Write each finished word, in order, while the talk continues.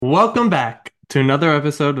Welcome back to another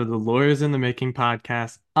episode of the Lawyers in the Making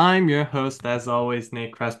podcast. I'm your host, as always,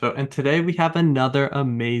 Nate Crespo, and today we have another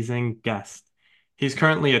amazing guest. He's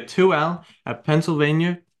currently a 2L at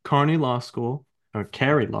Pennsylvania Carney Law School, or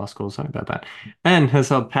Carey Law School, sorry about that, and has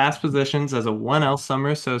held past positions as a 1L summer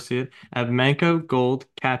associate at Manco, Gold,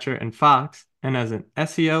 Catcher, and Fox, and as an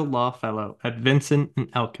SEO law fellow at Vincent and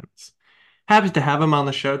Elkins. Happy to have him on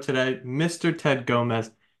the show today, Mr. Ted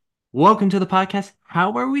Gomez. Welcome to the podcast.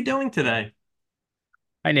 How are we doing today?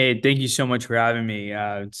 Hi Nate, thank you so much for having me.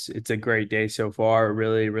 It's a great day so far.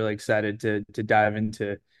 Really excited to dive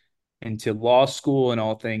into law school and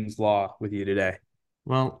all things law with you today.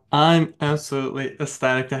 Well, I'm absolutely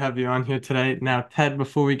ecstatic to have you on here today. Now, Ted,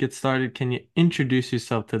 before we get started, can you introduce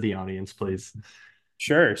yourself to the audience, please?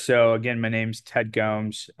 Sure. So again, my name's Ted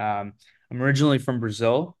Gomes. I'm originally from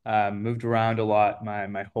Brazil. Moved around a lot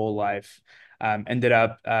my whole life. Ended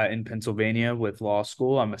up in Pennsylvania with law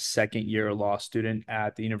school. I'm a second year law student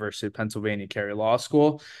at the University of Pennsylvania Carey Law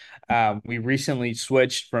School. We recently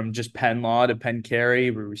switched from just Penn Law to Penn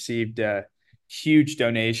Carey. We received a huge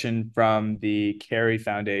donation from the Carey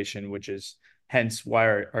Foundation, which is hence why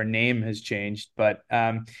our name has changed. But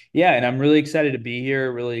yeah, and I'm really excited to be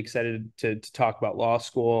here, really excited to talk about law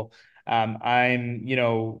school. I'm,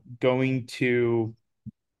 going to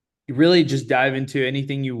really just dive into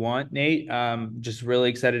anything you want, Nate. Just really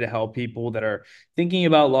excited to help people that are thinking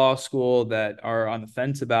about law school, that are on the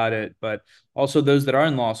fence about it, but also those that are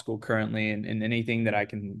in law school currently, and anything that I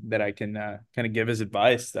can kind of give as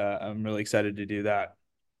advice. I'm really excited to do that.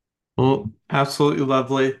 Well, absolutely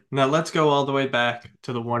lovely. Now, let's go all the way back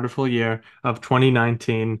to the wonderful year of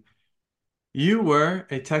 2019. You were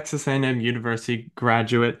a Texas A&M University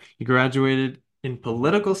graduate. You graduated in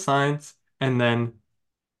political science, and then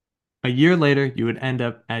a year later, you would end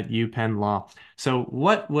up at UPenn Law. So,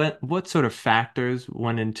 what sort of factors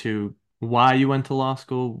went into why you went to law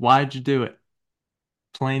school? Why'd you do it?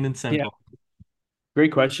 Plain and Yeah. simple.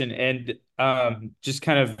 Great question. And just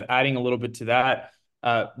kind of adding a little bit to that,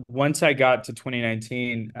 once I got to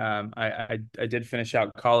 2019, I did finish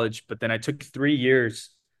out college, but then I took 3 years.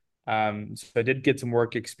 So I did get some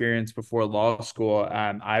work experience before law school.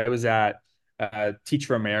 I was at Teach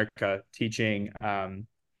for America teaching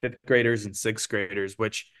fifth graders and sixth graders,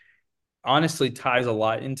 which honestly ties a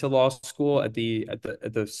lot into law school at the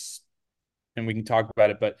and we can talk about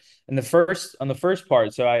it. But on the first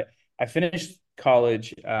part, so I finished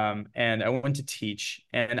college and I went to teach,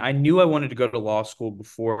 and I knew I wanted to go to law school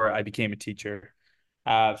before I became a teacher.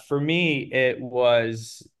 For me, it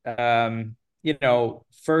was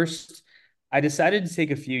first I decided to take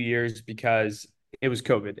a few years because it was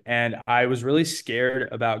COVID, and I was really scared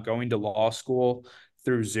about going to law school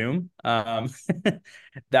through Zoom. That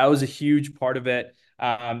was a huge part of it.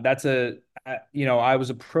 That's a I was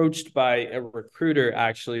approached by a recruiter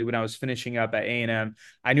actually when I was finishing up at A&M.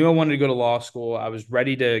 I knew I wanted to go to law school. I was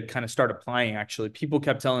ready to kind of start applying actually. People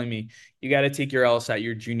kept telling me, you got to take your LSAT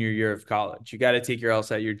your junior year of college. You got to take your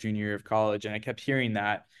LSAT your junior year of college. And I kept hearing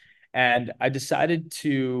that. And I decided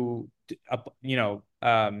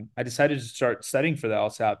I decided to start studying for the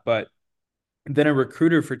LSAT, but then a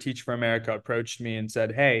recruiter for Teach for America approached me and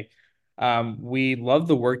said, "Hey, we love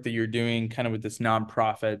the work that you're doing, kind of with this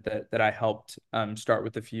nonprofit that I helped start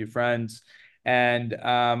with a few friends, and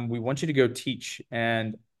we want you to go teach."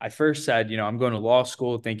 And I first said, I'm going to law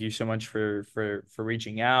school. Thank you so much for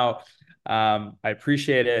reaching out. I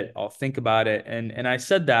appreciate it. I'll think about it. And I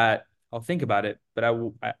said that I'll think about it, but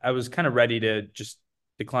I was kind of ready to just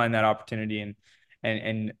decline that opportunity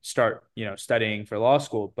and start studying for law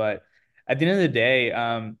school, but at the end of the day,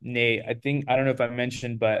 Nate, I don't know if I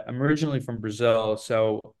mentioned, but I'm originally from Brazil,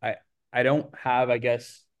 so I don't have, I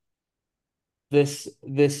guess, this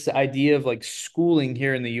idea of like schooling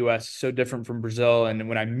here in the U.S. is so different from Brazil. And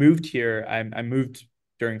when I moved here, I moved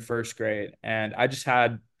during first grade, and I just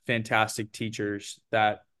had fantastic teachers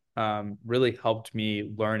that really helped me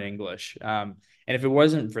learn English. And if it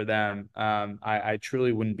wasn't for them, I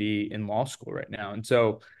truly wouldn't be in law school right now. And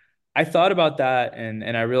so I thought about that,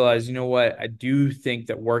 and I realized, you know what? I do think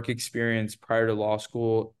that work experience prior to law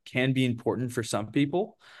school can be important for some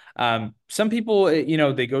people. Some people,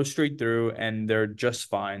 they go straight through and they're just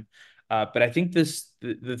fine. But I think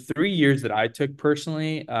the 3 years that I took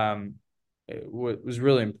personally was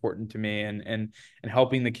really important to me, and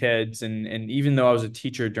helping the kids, and even though I was a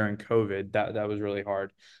teacher during COVID, that was really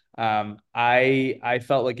hard. I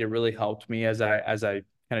felt like it really helped me as I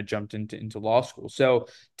kind of jumped into law school. So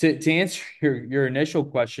to answer your initial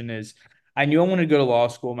question is, I knew I wanted to go to law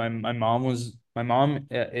school. My mom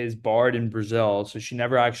is barred in Brazil, so she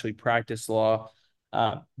never actually practiced law.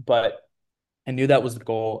 But I knew that was the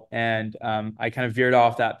goal, and I kind of veered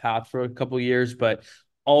off that path for a couple of years, but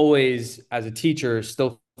always as a teacher,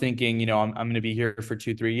 still thinking, I'm going to be here for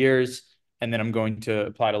 2, 3 years, and then I'm going to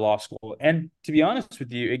apply to law school. And to be honest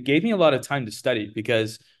with you, it gave me a lot of time to study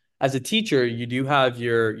because as a teacher, you do have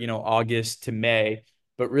your, August to May,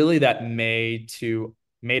 but really that May to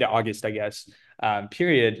August, I guess,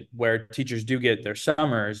 period where teachers do get their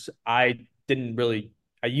summers. I didn't really,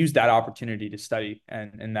 I used that opportunity to study,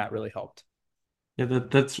 and that really helped. Yeah,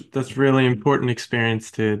 that's really important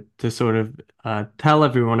experience to sort of tell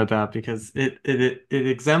everyone about because it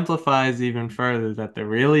exemplifies even further that there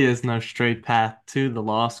really is no straight path to the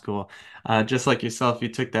law school. Just like yourself, you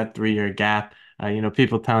took that 3 year gap.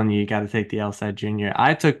 People telling you got to take the LSAT junior.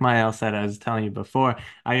 I took my LSAT, I was telling you before.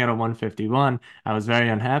 I got a 151. I was very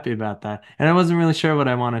unhappy about that, and I wasn't really sure what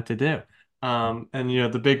I wanted to do. And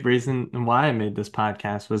the big reason why I made this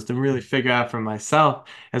podcast was to really figure out for myself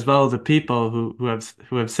as well as the people who have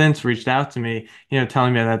since reached out to me,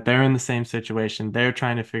 telling me that they're in the same situation. They're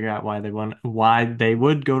trying to figure out why they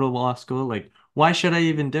would go to law school. Like, why should I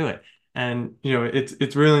even do it? And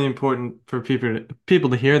it's really important for people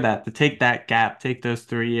to hear that, to take that gap, take those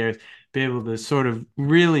 3 years, be able to sort of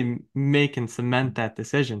really make and cement that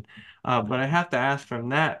decision. But I have to ask from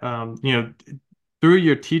that, through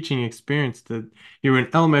your teaching experience, that you were an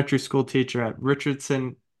elementary school teacher at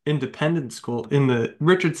Richardson Independent School in the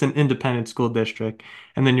Richardson Independent School District,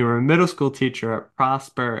 and then you were a middle school teacher at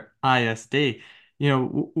Prosper ISD.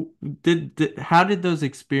 How did those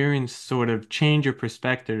experiences sort of change your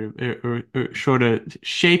perspective or sort of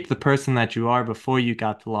shape the person that you are before you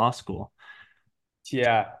got to law school?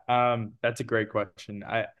 Yeah, that's a great question.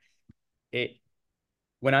 It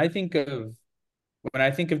when I think of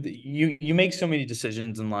you make so many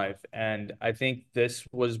decisions in life, and I think this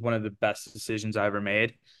was one of the best decisions I ever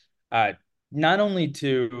made. Uh, Not only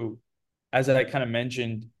to, as I kind of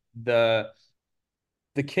mentioned, the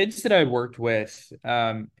kids that I worked with,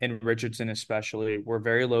 in Richardson especially, were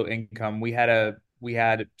very low income. We had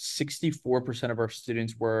 64% of our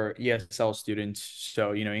students were ESL students,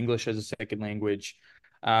 so English as a second language,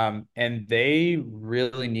 and they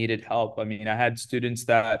really needed help. I mean, I had students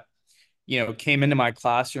that came into my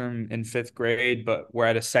classroom in fifth grade, but were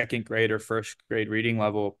at a second grade or first grade reading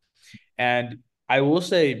level. And I will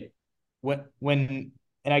say, when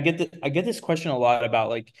and I get this question a lot about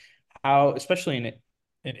like how, especially in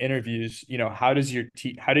interviews, how did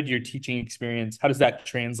your teaching experience, how does that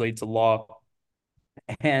translate to law?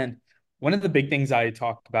 And one of the big things I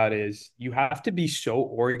talk about is you have to be so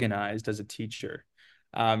organized as a teacher.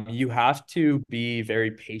 You have to be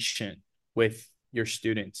very patient with your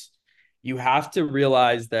students. You have to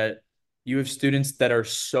realize that you have students that are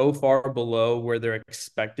so far below where they're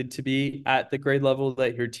expected to be at the grade level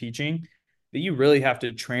that you're teaching that you really have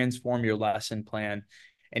to transform your lesson plan.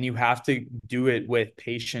 And you have to do it with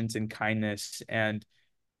patience and kindness. And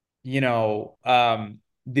there's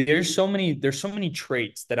so many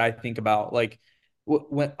traits that I think about. Like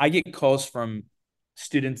when I get calls from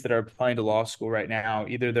students that are applying to law school right now,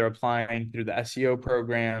 either they're applying through the SEO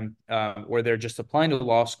program, or they're just applying to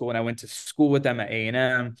law school. And I went to school with them at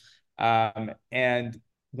A&M. And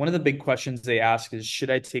one of the big questions they ask is, should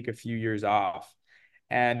I take a few years off?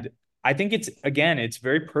 And I think it's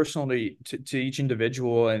very personal to each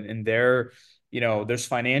individual, and there's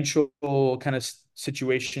financial kind of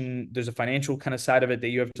situation. There's a financial kind of side of it that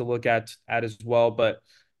you have to look at as well. But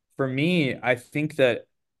for me, I think that,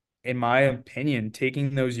 in my opinion,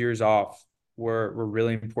 taking those years off were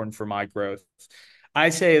really important for my growth. I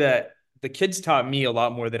say that the kids taught me a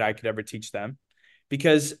lot more than I could ever teach them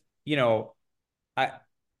because, you know, I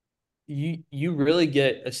you really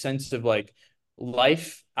get a sense of like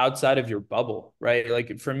life outside of your bubble, right?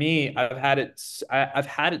 Like for me, I've had it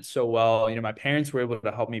so well. My parents were able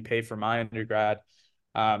to help me pay for my undergrad,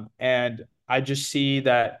 and I just see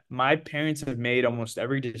that my parents have made almost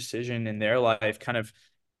every decision in their life kind of,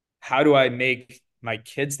 how do I make my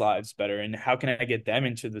kids' lives better, and how can I get them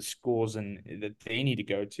into the schools and that they need to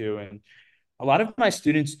go to. And a lot of my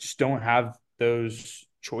students just don't have those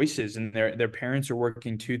choices, and their parents are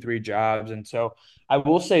working 2, 3 jobs. And so I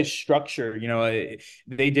will say structure,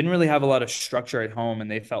 they didn't really have a lot of structure at home,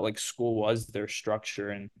 and they felt like school was their structure.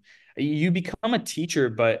 And you become a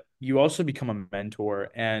teacher, but you also become a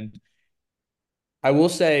mentor. And I will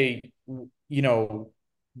say, you know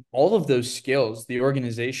all of those skills, the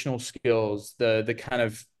organizational skills, the kind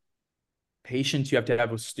of patience you have to have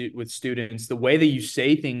with students, the way that you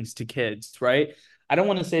say things to kids, right? I don't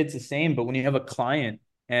want to say it's the same, but when you have a client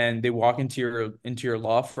and they walk into your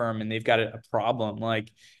law firm and they've got a problem,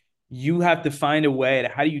 like you have to find a way to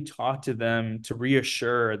how do you talk to them to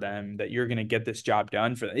reassure them that you're going to get this job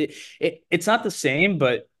done for them. It's not the same,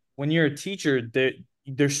 but when you're a teacher,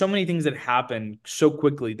 there's so many things that happen so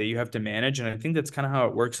quickly that you have to manage. And I think that's kind of how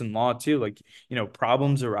it works in law too. Like,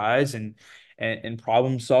 problems arise and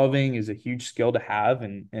problem solving is a huge skill to have.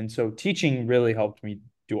 And so teaching really helped me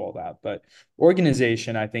do all that. But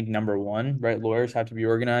organization, I think number one, right? Lawyers have to be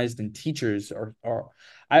organized and teachers are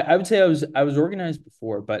I would say I was organized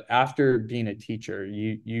before, but after being a teacher,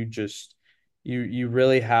 you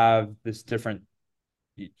really have this different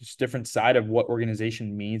side of what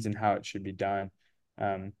organization means and how it should be done.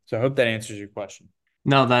 So I hope that answers your question.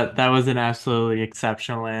 No, that was an absolutely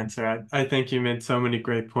exceptional answer. I think you made so many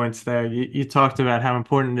great points there. You talked about how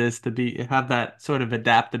important it is to have that sort of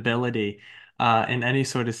adaptability in any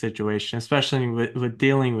sort of situation, especially with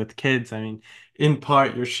dealing with kids. I mean, in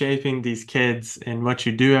part, you're shaping these kids in what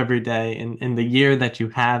you do every day in the year that you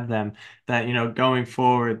have them, that, going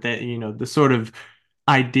forward, that, the sort of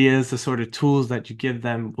ideas, the sort of tools that you give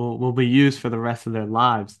them will be used for the rest of their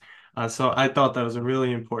lives. So I thought that was a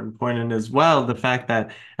really important point, and as well the fact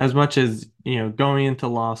that as much as going into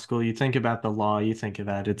law school, you think about the law, you think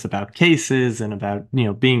about it's about cases and about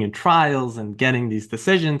being in trials and getting these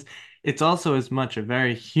decisions. It's also as much a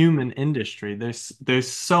very human industry. There's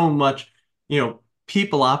so much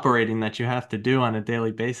people operating that you have to do on a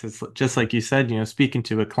daily basis, just like you said, speaking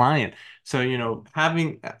to a client. So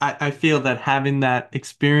I feel that having that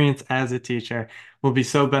experience as a teacher will be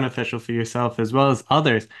so beneficial for yourself as well as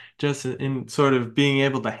others just in sort of being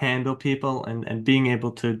able to handle people and being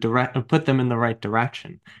able to put them in the right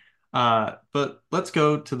direction. But let's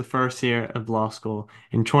go to the first year of law school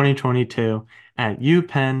in 2022 at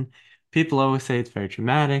UPenn. People always say it's very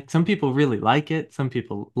dramatic. Some people really like it. Some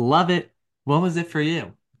people love it. What was it for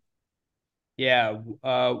you? Yeah,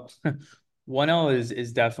 1L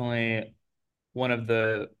is definitely one of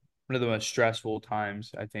the one of the most stressful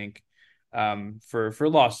times, I think, for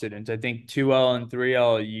law students. I think 2L and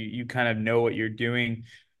 3L, you kind of know what you're doing,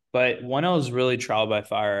 but 1L is really trial by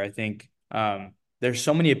fire. I think there's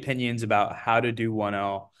so many opinions about how to do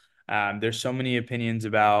 1L. There's so many opinions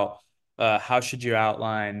about how should you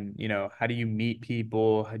outline, how do you meet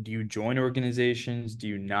people? How do you join organizations? Do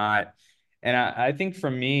you not? And I think for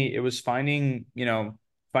me, it was finding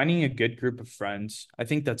a good group of friends. I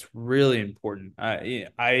think that's really important. I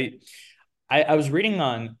was reading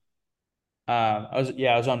on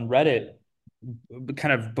I was on Reddit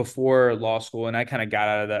kind of before law school, and I kind of got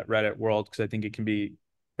out of that Reddit world because I think it can be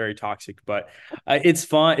very toxic. But it's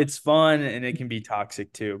fun, and it can be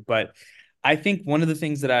toxic too. But I think one of the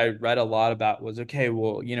things that I read a lot about was, okay,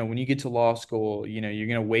 well, when you get to law school, you're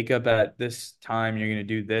gonna wake up at this time, you're gonna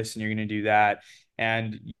do this, and you're gonna do that,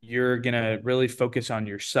 and you're gonna really focus on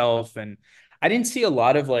yourself. And I didn't see a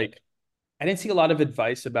lot of I didn't see a lot of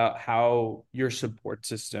advice about how your support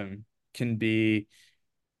system can be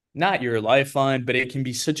not your lifeline, but it can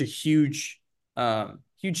be such a huge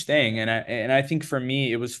thing. And I think for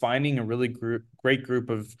me, it was finding a really great group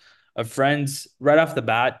of friends right off the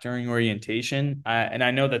bat during orientation. And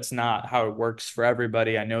I know that's not how it works for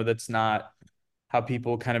everybody. I know that's not how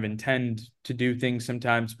people kind of intend to do things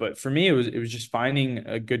sometimes. But for me, it was just finding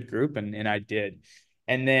a good group, and I did.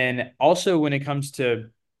 And then um when it comes to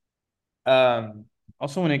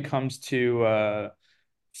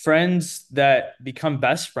friends that become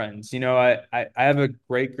best friends. I have a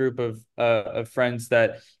great group of friends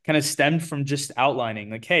that kind of stemmed from just outlining.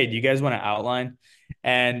 Like, hey, do you guys want to outline?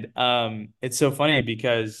 And it's so funny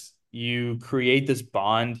because you create this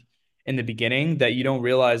bond in the beginning that you don't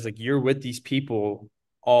realize like you're with these people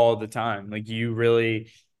all the time. Like you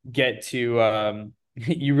really get to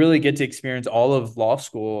experience all of law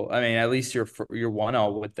school. I mean, at least your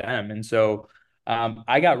 1L with them. And so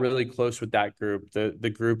I got really close with that group, the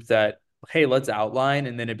group that, hey, let's outline.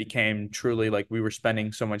 And then it became truly like we were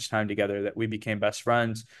spending so much time together that we became best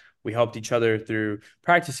friends. We helped each other through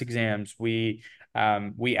practice exams. We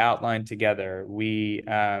outlined together. We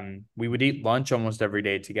would eat lunch almost every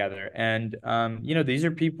day together. And these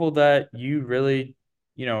are people that you really,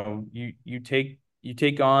 you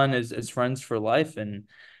take on as friends for life. And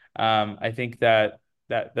I think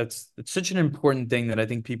that's such an important thing that I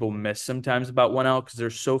think people miss sometimes about 1L because they're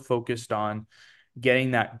so focused on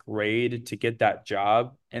getting that grade to get that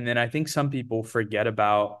job. And then I think some people forget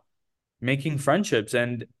about making friendships.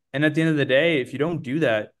 And at the end of the day, if you don't do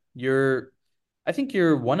that, I think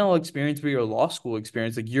your 1L experience with your law school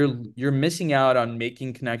experience, like you're missing out on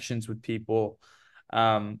making connections with people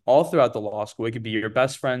all throughout the law school. It could be your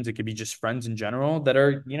best friends, it could be just friends in general that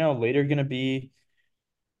are, later gonna be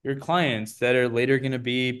your clients that are later going to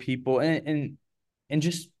be people and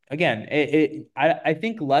just again, I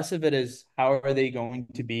think less of it is how are they going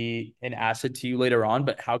to be an asset to you later on,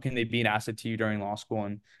 but how can they be an asset to you during law school?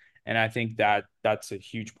 And I think that that's a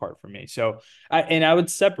huge part for me. So I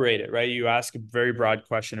would separate it, right? You ask a very broad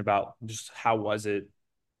question about just how was it?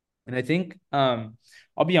 And I think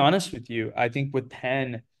I'll be honest with you. I think with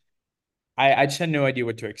Penn, I just had no idea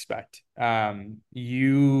what to expect.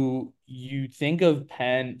 You think of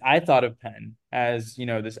Penn. I thought of Penn as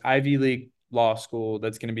this Ivy League law school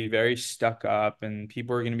that's going to be very stuck up, and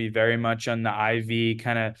people are going to be very much on the Ivy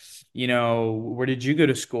kind of. Where did you go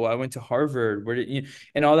to school? I went to Harvard. Where did you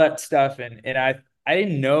and all that stuff, and I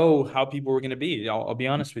didn't know how people were going to be. I'll be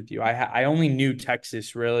honest with you. I only knew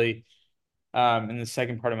Texas really in the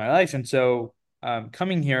second part of my life. And so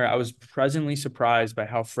coming here, I was pleasantly surprised by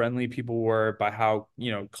how friendly people were, by how,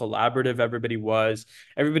 collaborative everybody was,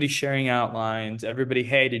 everybody sharing outlines, everybody,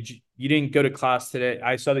 hey, you didn't go to class today?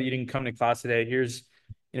 I saw that you didn't come to class today. Here's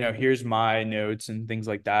my notes and things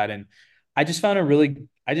like that. And I just found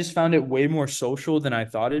it way more social than I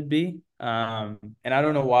thought it'd be. And I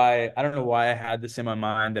don't know why I had this in my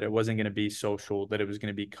mind that it wasn't going to be social, that it was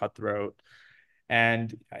going to be cutthroat.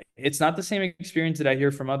 And it's not the same experience that I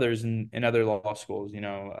hear from others in other law schools,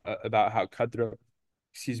 about how cutthroat,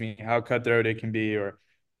 how cutthroat it can be, or,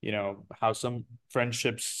 how some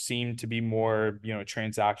friendships seem to be more,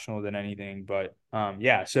 transactional than anything. But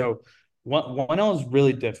yeah, so one L is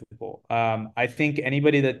really difficult. I think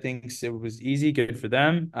anybody that thinks it was easy, good for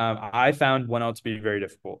them. I found one L to be very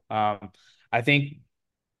difficult. I think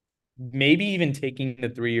maybe even taking the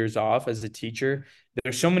 3 years off as a teacher,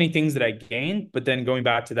 there's so many things that I gained, but then going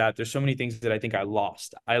back to that, there's so many things that I think I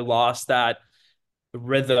lost. I lost that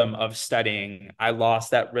rhythm of studying. I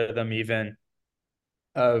lost that rhythm even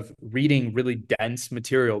of reading really dense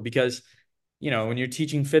material because when you're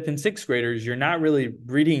teaching fifth and sixth graders, you're not really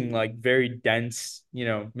reading like very dense,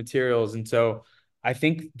 materials. And so I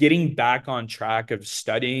think getting back on track of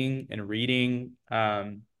studying and reading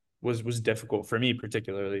was difficult for me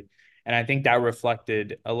particularly. And I think that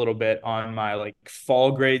reflected a little bit on my like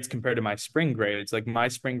fall grades compared to my spring grades. Like my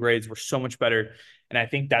spring grades were so much better. And I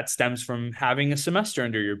think that stems from having a semester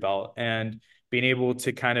under your belt and being able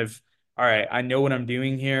to kind of, all right, I know what I'm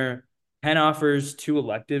doing here. Penn offers two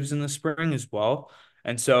electives in the spring as well.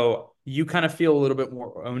 And so you kind of feel a little bit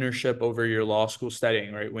more ownership over your law school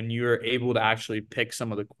studying, right? When you're able to actually pick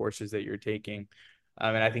some of the courses that you're taking.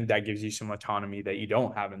 And I think that gives you some autonomy that you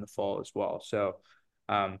don't have in the fall as well. So,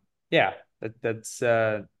 um, yeah, that's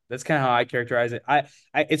kind of how I characterize it.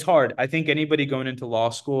 It's hard. I think anybody going into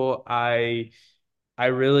law school, I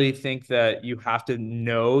really think that you have to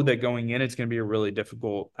know that going in, it's going to be a really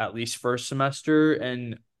difficult, at least first semester.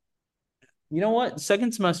 And you know what?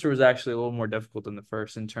 Second semester was actually a little more difficult than the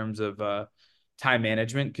first in terms of time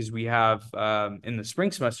management because we have in the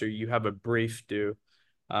spring semester, you have a brief due.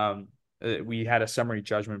 Um, we had a summary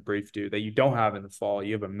judgment brief due that you don't have in the fall.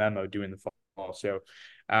 You have a memo due in the fall. So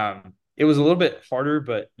it was a little bit harder,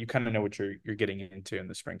 but you kind of know what you're getting into in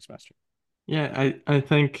the spring semester. Yeah, I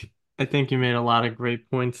think you made a lot of great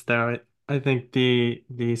points there. I think the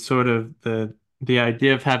sort of the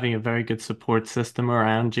idea of having a very good support system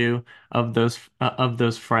around you of those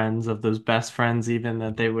friends, of those best friends even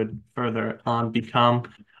that they would further on become,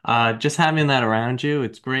 just having that around you,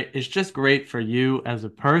 it's great. It's just great for you as a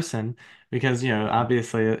person because,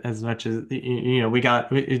 obviously as much as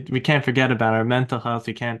we can't forget about our mental health,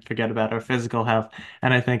 we can't forget about our physical health.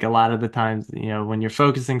 And I think a lot of the times, when you're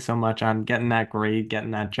focusing so much on getting that grade,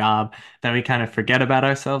 getting that job, that we kind of forget about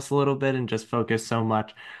ourselves a little bit and just focus so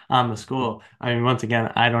much on the school. I mean, once again,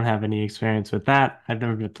 I don't have any experience with that. I've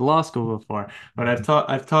never been to law school before, but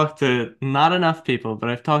I've talked to not enough people, but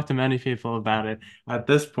I've talked to many people about it at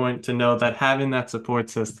this point to know that having that support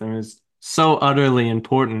system is so utterly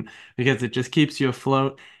important because it just keeps you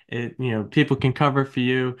afloat. People can cover for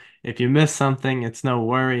you. If you miss something, it's no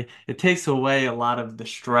worry. It takes away a lot of the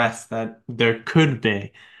stress that there could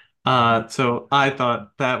be. So I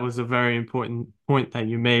thought that was a very important point that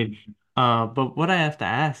you made. But what I have to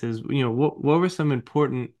ask is, what were some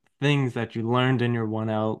important things that you learned in your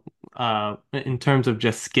 1L, in terms of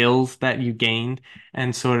just skills that you gained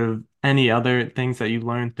and sort of any other things that you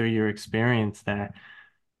learned through your experience there?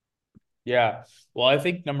 Yeah. Well, I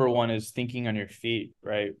think number one is thinking on your feet,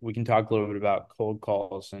 right? We can talk a little bit about cold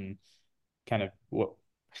calls and kind of what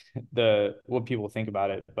people think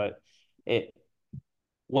about it. But it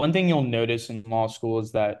one thing you'll notice in law school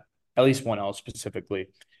is that at least one else specifically,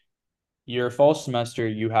 your fall semester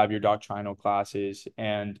you have your doctrinal classes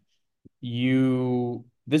and you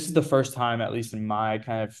this is the first time, at least in my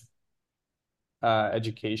kind of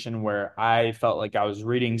education where I felt like I was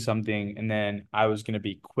reading something and then I was going to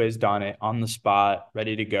be quizzed on it on the spot,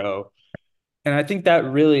 ready to go. And I think that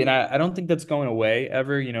really, and I don't think that's going away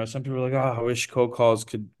ever. Some people are like, oh, I wish cold calls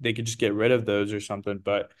they could just get rid of those or something.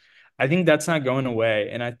 But I think that's not going away.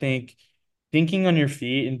 And I think thinking on your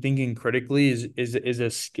feet and thinking critically is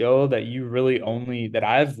a skill that you really only that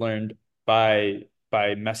I've learned by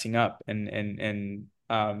messing up and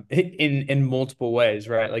in multiple ways,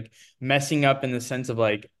 right? Like messing up in the sense of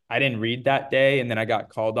like I didn't read that day and then I got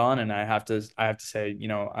called on and I have to say,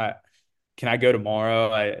 I can I go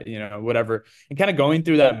tomorrow? Whatever. And kind of going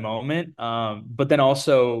through that moment. But then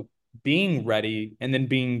also being ready and then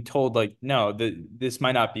being told like, no, this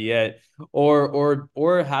might not be it.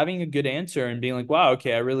 Or having a good answer and being like, wow,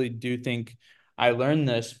 okay, I really do think I learned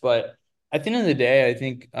this. But at the end of the day, I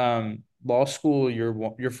think law school,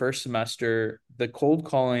 your first semester, the cold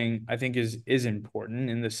calling, I think is important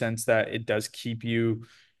in the sense that it does keep you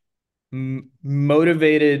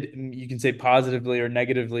motivated, you can say positively or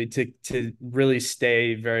negatively, to really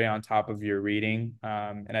stay very on top of your reading,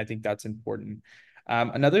 and I think that's important.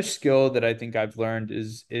 Another skill that I think I've learned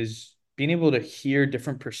is being able to hear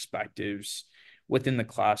different perspectives within the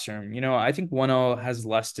classroom. I think 1L has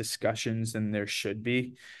less discussions than there should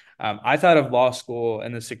be. I thought of law school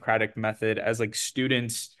and the Socratic method as like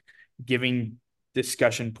students giving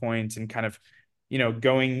discussion points and kind of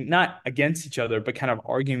going not against each other, but kind of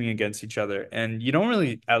arguing against each other. And you don't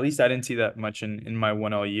really, at least I didn't see that much in my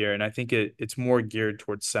 1L year. And I think it's more geared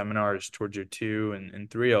towards seminars towards your 2 and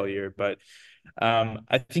 3L year. But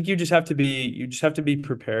I think you just have to be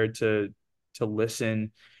prepared to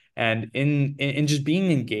listen and in just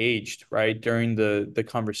being engaged, right, during the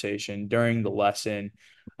conversation, during the lesson,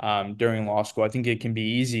 during law school. I think it can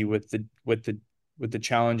be easy with the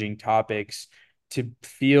challenging topics to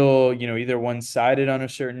feel, either one-sided on a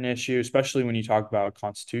certain issue, especially when you talk about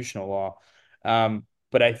constitutional law.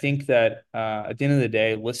 But I think that at the end of the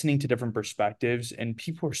day, listening to different perspectives, and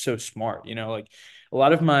people are so smart, like a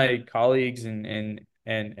lot of my colleagues and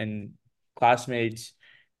classmates,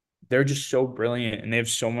 they're just so brilliant and they have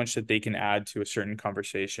so much that they can add to a certain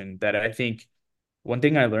conversation that I think one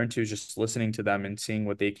thing I learned too is just listening to them and seeing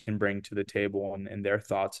what they can bring to the table and their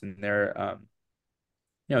thoughts and their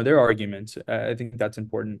arguments. I think that's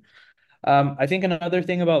important. I think another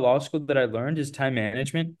thing about law school that I learned is time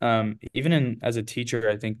management. Even as a teacher,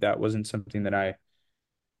 I think that wasn't something that I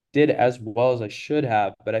did as well as I should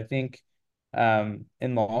have. But I think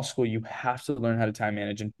in law school, you have to learn how to time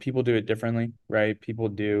manage, and people do it differently, right? People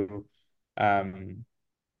do um,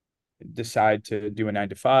 decide to do a 9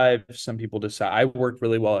 to 5. Some people decide. I worked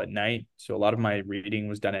really well at night, so a lot of my reading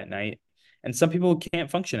was done at night. And some people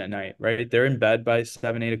can't function at night, right? They're in bed by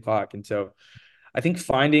 7, 8 o'clock, and so I think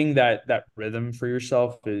finding that rhythm for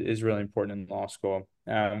yourself is really important in law school.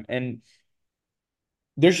 And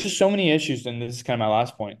there's just so many issues, and this is kind of my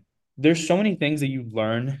last point. There's so many things that you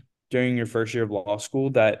learn during your first year of law school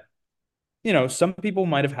that, some people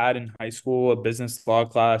might have had in high school, a business law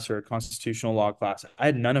class or a constitutional law class. I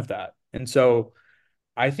had none of that. And so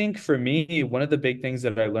I think for me, one of the big things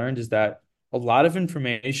that I learned is that a lot of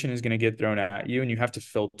information is going to get thrown at you, and you have to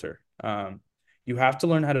filter. You have to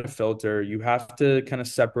learn how to filter. You have to kind of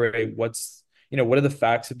separate what are the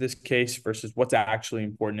facts of this case versus what's actually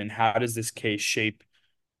important, and how does this case shape,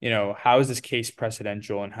 how is this case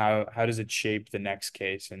precedential, and how does it shape the next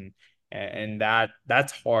case, and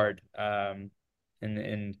that's hard.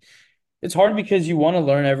 And it's hard because you want to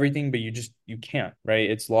learn everything, but you can't, right?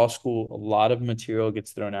 It's law school. A lot of material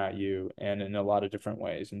gets thrown at you and in a lot of different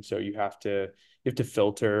ways. And so you have to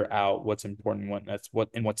filter out what's important,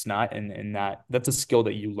 what's not. And that's a skill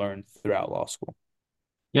that you learn throughout law school.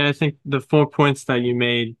 Yeah, I think the 4 points that you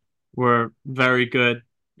made were very good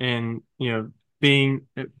in, being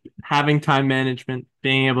having time management,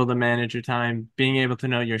 being able to manage your time, being able to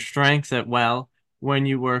know your strengths at when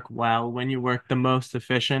you work well, when you work the most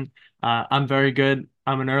efficient. I'm very good.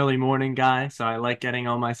 I'm an early morning guy, so I like getting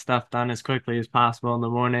all my stuff done as quickly as possible in the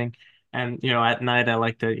morning. And, at night I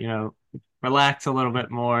like to, relax a little bit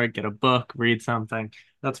more, get a book, read something.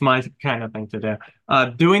 That's my kind of thing to do.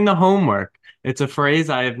 Doing the homework. It's a phrase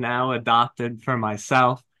I have now adopted for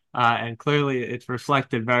myself, and clearly it's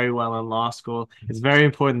reflected very well in law school. It's very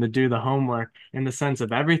important to do the homework in the sense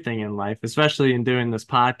of everything in life, especially in doing this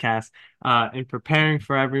podcast, in preparing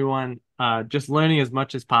for everyone, just learning as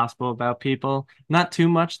much as possible about people. Not too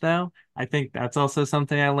much, though. I think that's also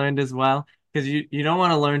something I learned as well. because you don't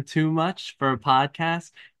want to learn too much for a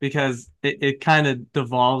podcast because it kind of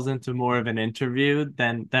devolves into more of an interview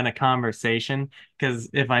than a conversation. Because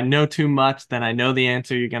if I know too much, then I know the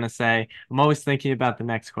answer you're going to say. I'm always thinking about the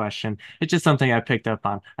next question. It's just something I picked up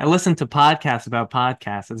on. I listen to podcasts about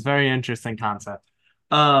podcasts. It's a very interesting concept.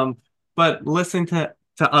 Um, but listening to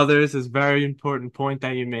others is a very important point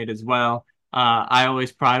that you made as well. I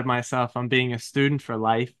always pride myself on being a student for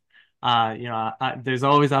life. There's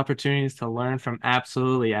always opportunities to learn from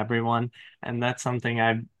absolutely everyone, and that's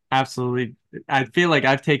something absolutely, I feel like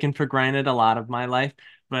I've taken for granted a lot of my life.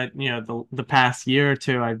 But the past year or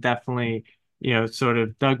two, I've definitely, sort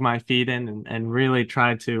of dug my feet in and really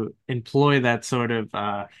tried to employ that sort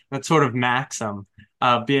of maxim,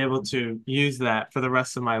 be able to use that for the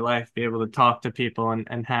rest of my life, be able to talk to people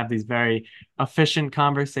and have these very efficient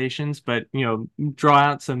conversations, but draw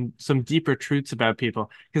out some deeper truths about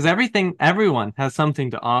people because everyone has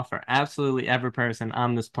something to offer. Absolutely every person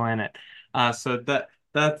on this planet. So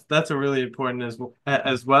that's a really important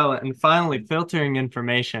as well. And finally, filtering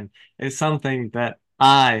information is something that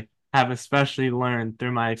I have especially learned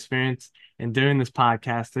through my experience in doing this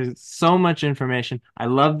podcast. There's so much information. I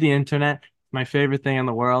love the internet, my favorite thing in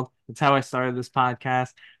the world. It's how I started this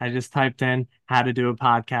podcast. I just typed in how to do a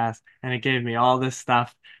podcast and it gave me all this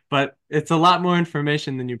stuff. But it's a lot more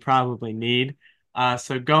information than you probably need.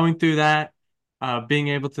 So going through that, being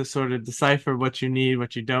able to sort of decipher what you need,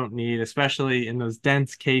 what you don't need, especially in those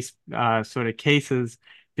dense sort of cases,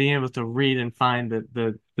 being able to read and find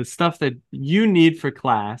the stuff that you need for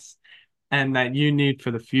class and that you need for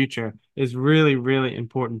the future is really, really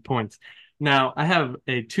important points. Now, I have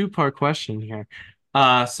a two-part question here.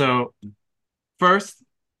 So first,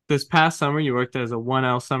 this past summer, you worked as a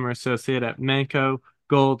 1L summer associate at Manco,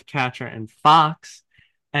 Gold, Catcher, and Fox.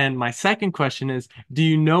 And my second question is, do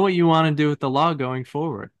you know what you want to do with the law going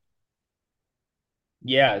forward?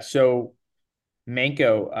 Yeah, so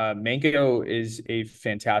Manco is a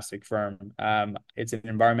fantastic firm. It's an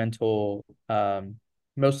environmental,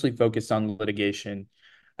 mostly focused on litigation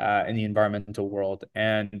in the environmental world.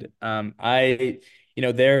 And they're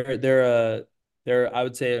I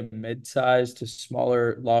would say a mid-sized to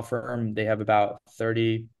smaller law firm. They have about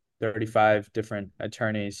 35 different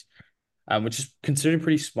attorneys, which is considered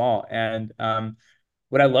pretty small. And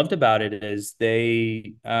what I loved about it is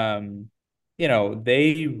they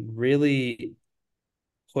really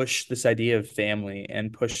push this idea of family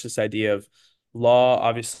and push this idea of law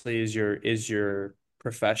obviously is your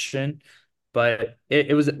profession, but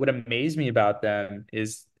it was what amazed me about them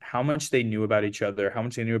is how much they knew about each other, how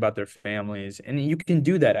much they knew about their families. And you can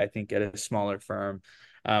do that, I think, at a smaller firm.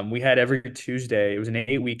 We had every Tuesday, it was an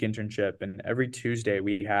 8-week internship, and every Tuesday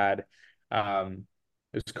we had it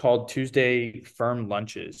was called Tuesday firm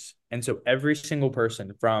lunches. And so every single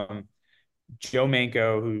person from Joe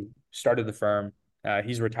Manco, who started the firm,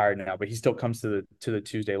 he's retired now, but he still comes to the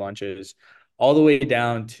Tuesday lunches, all the way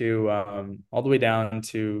down to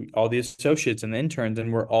all the associates and the interns,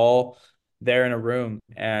 and we're all there in a room,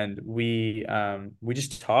 and we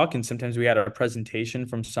just talk, and sometimes we had a presentation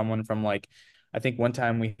from someone from like, I think one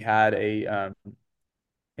time we had a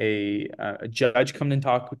judge come and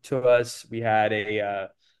talk to us. We had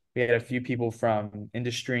a few people from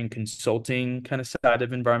industry and consulting kind of side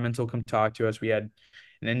of environmental come talk to us. We had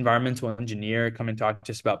an environmental engineer come and talk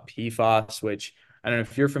to us about PFAS, which I don't know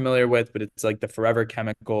if you're familiar with, but it's like the forever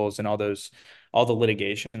chemicals and all the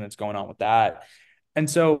litigation that's going on with that. And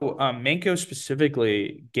so Manco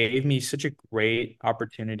specifically gave me such a great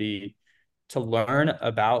opportunity to learn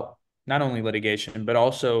about not only litigation, but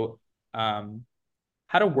also um,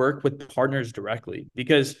 how to work with partners directly.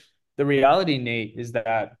 Because the reality, Nate, is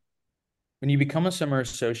that when you become a summer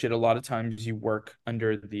associate, a lot of times you work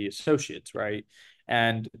under the associates, right?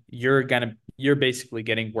 And you're basically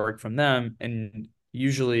getting work from them, and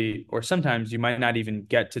usually, or sometimes you might not even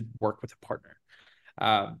get to work with a partner.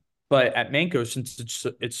 But at Manco, since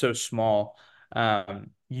it's so small,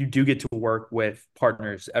 you do get to work with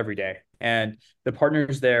partners every day. And the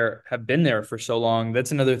partners there have been there for so long.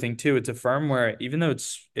 That's another thing too. It's a firm where even though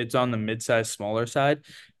it's on the mid-sized, smaller side,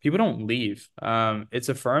 people don't leave. It's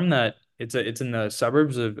a firm that it's in the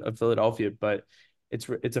suburbs of Philadelphia, but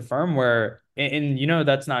it's a firm where and you know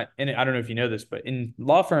that's not and I don't know if you know this, but in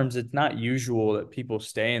law firms, it's not usual that people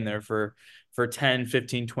stay in there for 10,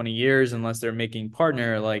 15, 20 years unless they're making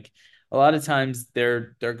partner. Like a lot of times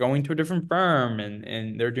they're going to a different firm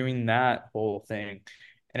and they're doing that whole thing.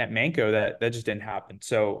 And at Manco, that just didn't happen.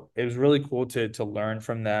 So it was really cool to learn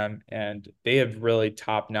from them, and they have really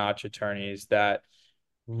top notch attorneys that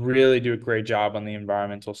really do a great job on the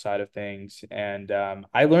environmental side of things. And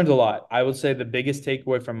I learned a lot. I would say the biggest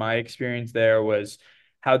takeaway from my experience there was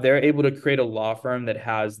how they're able to create a law firm that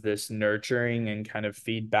has this nurturing and kind of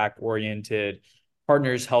feedback oriented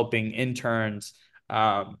partners helping interns.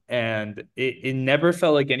 And it never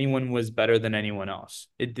felt like anyone was better than anyone else.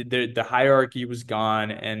 The hierarchy was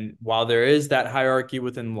gone. And while there is that hierarchy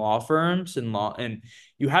within law firms and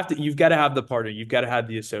you've got to have the partner, you've got to have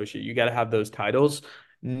the associate, you got to have those titles.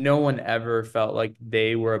 No one ever felt like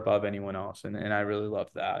they were above anyone else. And I really love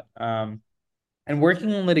that. And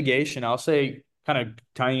working in litigation, I'll say, kind of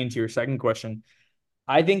tying into your second question,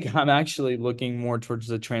 I think I'm actually looking more towards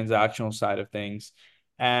the transactional side of things.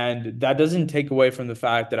 And that doesn't take away from the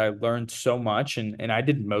fact that I learned so much and I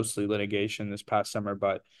did mostly litigation this past summer.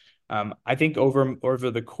 But I think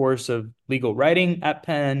over the course of legal writing at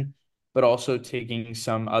Penn, but also taking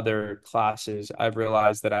some other classes, I've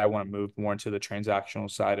realized that I want to move more into the transactional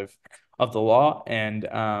side of the law. And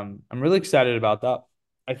I'm really excited about that.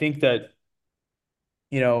 I think that,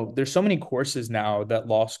 there's so many courses now that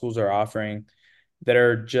law schools are offering that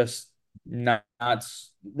are just that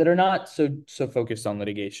are not so focused on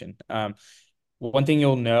litigation. One thing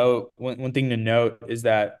to note is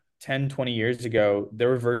that 10, 20 years ago, there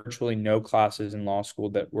were virtually no classes in law school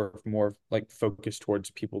that were more like focused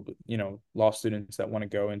towards people, law students that want to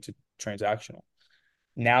go into transactional.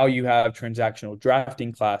 Now you have transactional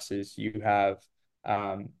drafting classes, you have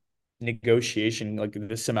um, negotiation. Like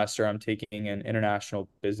this semester, I'm taking an international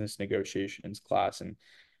business negotiations class, and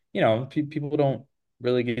people don't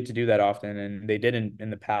really get to do that often, and they did in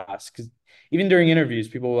the past. Because even during interviews,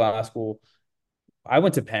 people will ask, "Well, I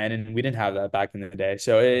went to Penn, and we didn't have that back in the day."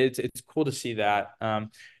 So it's cool to see that.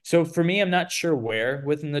 So for me, I'm not sure where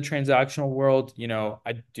within the transactional world.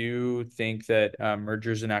 I do think that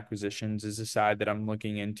mergers and acquisitions is a side that I'm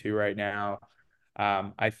looking into right now.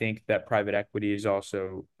 I think that private equity is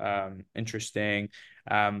also interesting.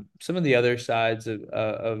 Some of the other sides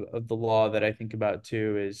of the law that I think about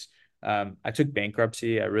too is I took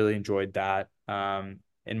bankruptcy. I really enjoyed that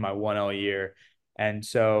in my 1L year. And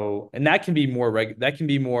that can be that can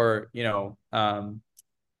be more,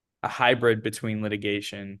 a hybrid between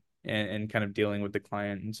litigation and kind of dealing with the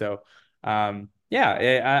client. And so,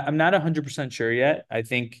 yeah, I'm not 100% sure yet. I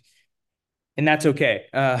think, and that's okay.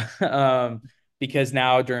 Because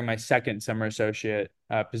now during my second summer associate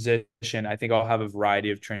position, I think I'll have a variety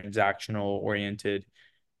of transactional oriented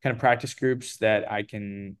kind of practice groups that I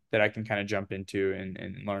can kind of jump into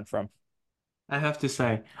and learn from. I have to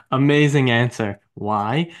say, amazing answer.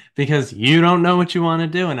 Why? Because you don't know what you want to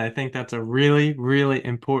do. And I think that's a really, really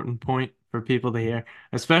important point for people to hear,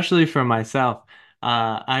 especially for myself.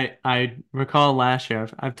 I recall last year,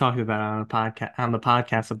 I've talked about it on the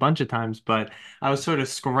podcast a bunch of times, but I was sort of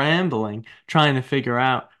scrambling trying to figure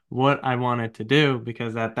out what I wanted to do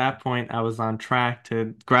because at that point I was on track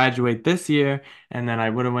to graduate this year, and then I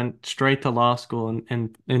would have went straight to law school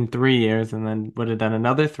in 3 years, and then would have done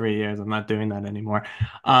another 3 years. I'm not doing that anymore.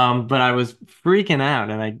 But I was freaking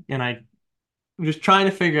out, and I just trying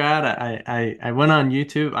to figure out. I went on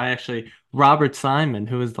YouTube. I actually Robert Simon,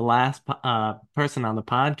 who was the last person on the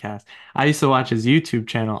podcast. I used to watch his YouTube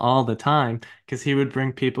channel all the time because he would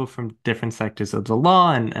bring people from different sectors of the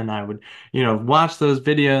law, and I would watch those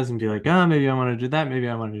videos and be like, oh, maybe I want to do that, maybe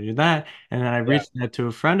I want to do that, and then I Yeah. reached out to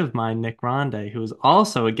a friend of mine, Nick Ronde, who was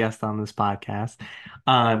also a guest on this podcast.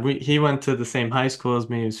 He went to the same high school as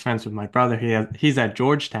me. He was friends with my brother. He's at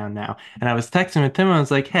Georgetown now, and I was texting with him. I was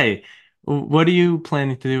like, hey. What are you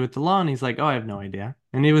planning to do with the law? And he's like, oh, I have no idea.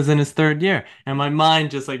 And he was in his third year. And my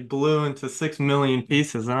mind just like blew into 6 million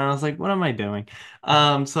pieces. And I was like, what am I doing?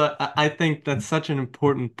 So I think that's such an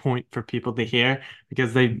important point for people to hear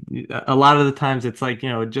because a lot of the times it's like,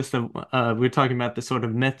 we were talking about the sort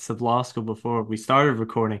of myths of law school before we started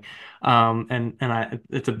recording.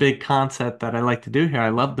 It's a big concept that I like to do here. I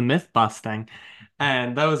love the myth busting.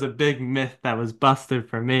 And that was a big myth that was busted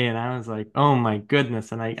for me. And I was like, oh my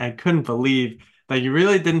goodness. And I couldn't believe that you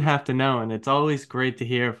really didn't have to know. And it's always great to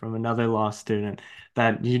hear from another law student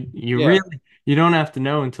that Yeah. you don't have to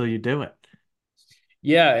know until you do it.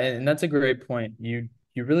 Yeah, and that's a great point. You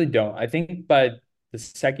really don't. I think by the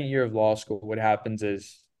second year of law school, what happens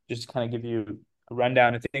is just to kind of give you a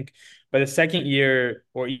rundown. I think by the second year,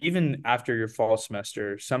 or even after your fall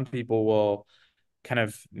semester, some people will kind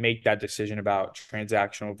of make that decision about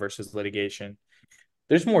transactional versus litigation.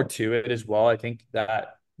 There's more to it as well. I think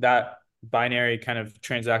that binary kind of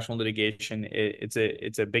transactional litigation,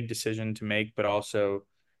 it's a big decision to make, but also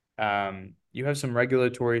you have some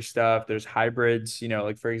regulatory stuff. There's hybrids,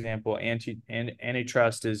 like for example,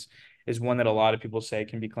 antitrust is one that a lot of people say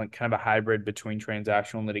can be kind of a hybrid between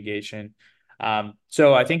transactional and litigation.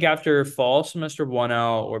 So I think after fall semester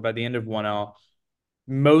 1L or by the end of 1L,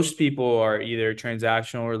 most people are either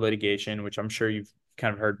transactional or litigation, which I'm sure you've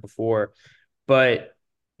kind of heard before. But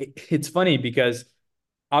it's funny because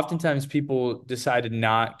oftentimes people decide to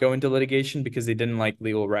not go into litigation because they didn't like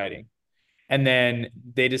legal writing. And then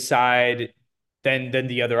they decide then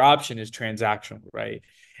the other option is transactional, right?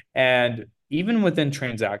 And even within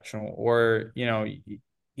transactional or,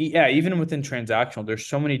 yeah, even within transactional, there's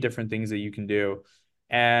so many different things that you can do.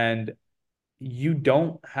 And you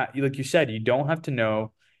don't have, like you said, you don't have to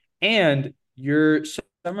know. And your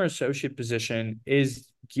summer associate position is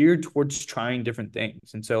geared towards trying different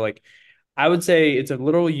things. And so, like, I would say it's a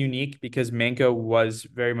little unique because Manco was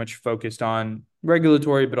very much focused on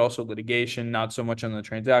regulatory, but also litigation, not so much on the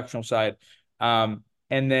transactional side. And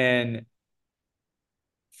then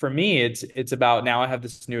for me, it's about now I have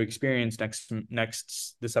this new experience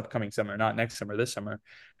next this upcoming summer, not next summer, this summer,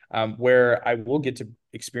 where I will get to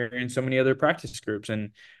experience so many other practice groups.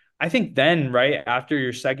 And I think then, right after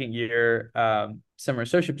your second year summer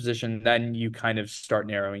associate position, then you kind of start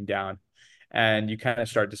narrowing down and you kind of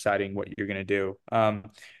start deciding what you're going to do.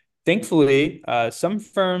 Thankfully, some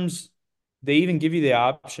firms they even give you the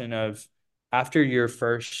option of after your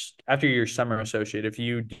summer associate, if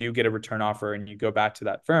you do get a return offer and you go back to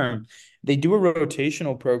that firm, they do a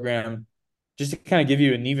rotational program just to kind of give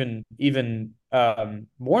you an even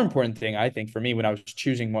more important thing, I think, for me when I was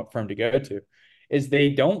choosing what firm to go to, is they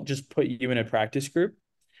don't just put you in a practice group.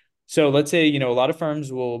 So let's say, a lot of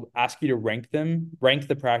firms will ask you to rank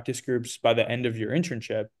the practice groups by the end of your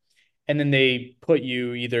internship. And then they put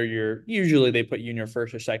you usually they put you in your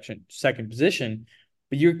first or second position,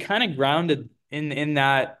 but you're kind of grounded in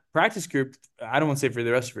that practice group. I don't want to say for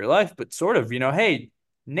the rest of your life, but sort of, hey,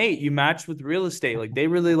 Nate, you matched with real estate. Like they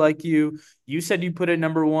really like you. You said you put it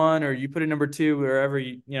number one or you put it number two, wherever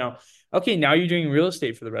okay, now you're doing real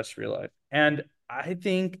estate for the rest of your life. And I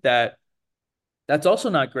think that that's also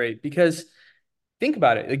not great because think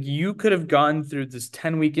about it. Like you could have gone through this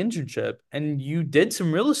 10-week internship and you did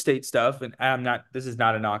some real estate stuff. And this is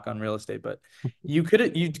not a knock on real estate, but you could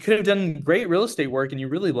have done great real estate work and you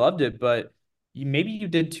really loved it, but maybe you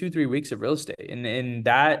did 2, 3 weeks of real estate. And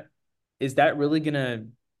is that really gonna,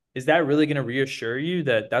 is that really gonna reassure you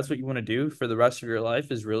that that's what you want to do for the rest of your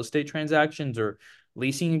life is real estate transactions or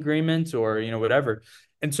leasing agreements or, whatever.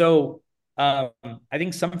 And so um, I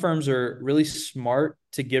think some firms are really smart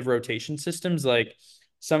to give rotation systems. Like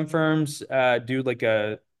some firms do like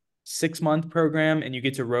a 6 month program and you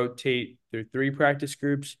get to rotate through three practice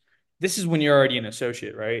groups. This is when you're already an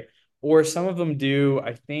associate, right? Or some of them do,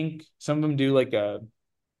 I think some of them do like I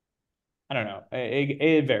don't know.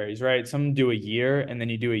 It varies, right? Some do a year and then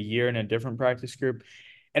you do a year in a different practice group.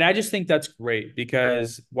 And I just think that's great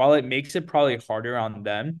because while it makes it probably harder on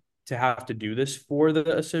them to have to do this for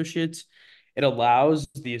the associates, it allows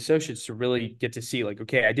the associates to really get to see, like,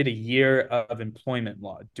 okay, I did a year of employment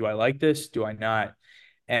law. Do I like this? Do I not?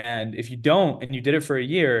 And if you don't, and you did it for a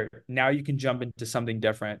year, now you can jump into something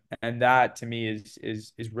different. And that to me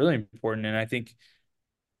is really important. And I think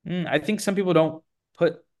some people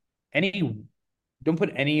put any don't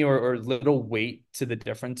put any or little weight to the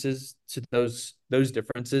differences to those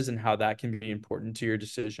differences and how that can be important to your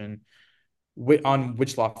decision on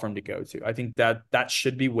which law firm to go to. I think that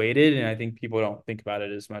should be weighted, and I think people don't think about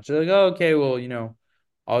it as much. They're like, oh, okay, well,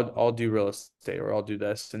 I'll do real estate or I'll do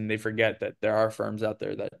this, and they forget that there are firms out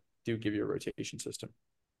there that do give you a rotation system.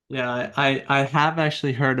 Yeah, I have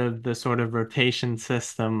actually heard of the sort of rotation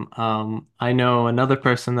system. I know another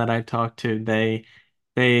person that I talked to, they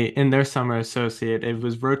in their summer associate, it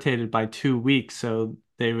was rotated by 2 weeks, so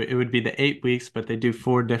it would be the 8 weeks, but they do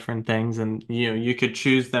four different things, and you could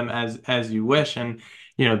choose them as you wish, and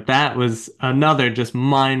that was another just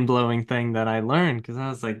mind-blowing thing that I learned because I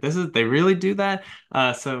was like, they really do that.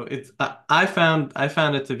 So I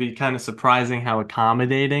found it to be kind of surprising how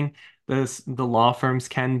accommodating the law firms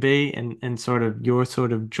can be and sort of your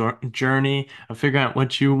sort of journey of figuring out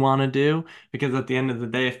what you want to do. Because at the end of the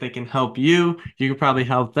day, if they can help you, you could probably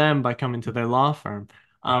help them by coming to their law firm.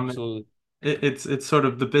 Um, Absolutely. it's sort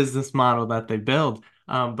of the business model that they build.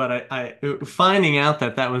 But finding out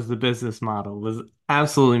that that was the business model was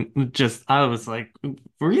absolutely just, I was like,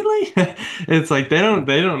 really? It's like they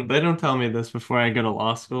don't tell me this before I go to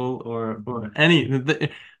law school or any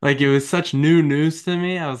like it was such new news to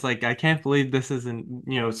me. I was like, I can't believe this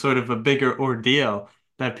isn't, sort of a bigger ordeal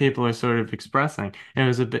that people are sort of expressing. And it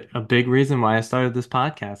was a big reason why I started this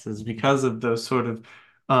podcast is because of those sort of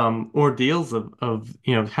ordeals of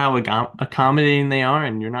how accommodating they are,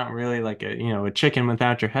 and you're not really like a chicken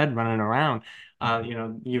without your head running around.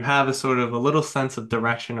 You have a sort of a little sense of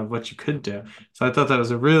direction of what you could do. So I thought that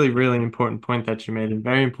was a really, really important point that you made, and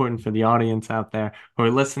very important for the audience out there who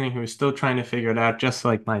are listening, who are still trying to figure it out, just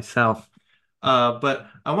like myself. But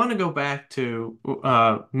I want to go back to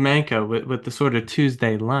Manco with the sort of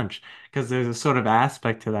Tuesday lunch, because there's a sort of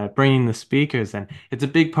aspect to that, bringing the speakers in. It's a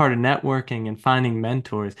big part of networking and finding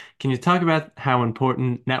mentors. Can you talk about how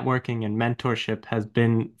important networking and mentorship has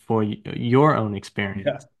been for your own Yeah.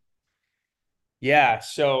 experience? Yeah,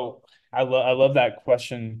 so I love that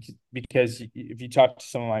question because if you talk to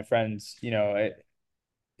some of my friends,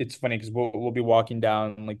 it's funny because we'll be walking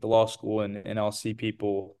down like the law school and I'll see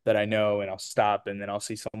people that I know and I'll stop and then I'll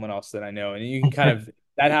see someone else that I know and you can kind of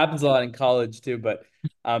that happens a lot in college too. But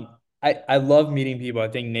um, I love meeting people. I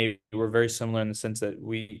think Nate, we're very similar in the sense that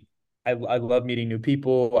I love meeting new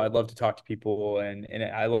people. I love to talk to people and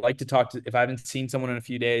I like to talk to if I haven't seen someone in a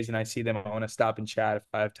few days and I see them, I want to stop and chat if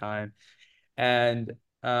I have time. And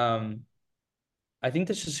um, I think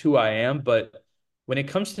this is who I am, but when it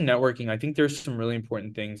comes to networking, I think there's some really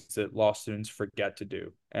important things that law students forget to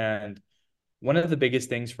do. And one of the biggest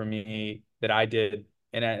things for me that I did,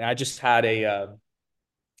 and I just had a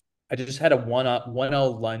one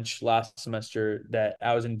L lunch last semester that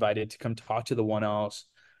I was invited to come talk to the one Ls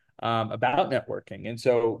about networking. And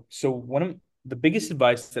so one of the biggest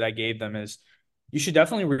advice that I gave them is you should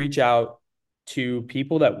definitely reach out to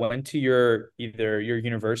people that went to your either your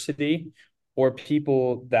university or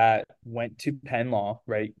people that went to Penn Law,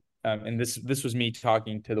 right? And this was me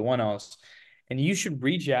talking to the one Ls, and you should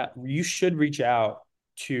reach out. You should reach out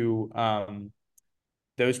to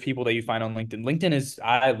those people that you find on LinkedIn. LinkedIn is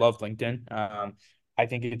I love LinkedIn. I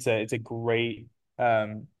think it's a great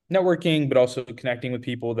networking, but also connecting with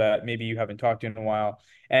people that maybe you haven't talked to in a while.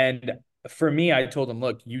 And for me, I told them,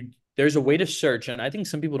 look, there's a way to search, and I think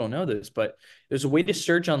some people don't know this, but there's a way to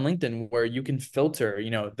search on LinkedIn where you can filter,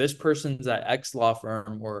 this person's at X law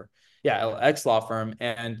firm or yeah, X law firm,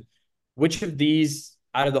 and which of these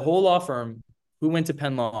out of the whole law firm who went to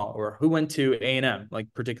Penn Law or who went to A&M, like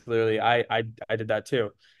particularly I did that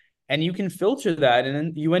too. And you can filter that and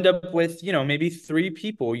then you end up with, maybe three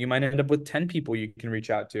people. You might end up with 10 people you can reach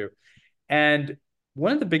out to. And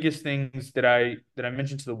one of the biggest things that I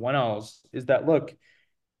mentioned to the 1Ls is that look,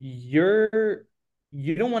 you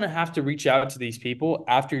don't want to have to reach out to these people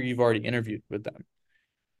after you've already interviewed with them.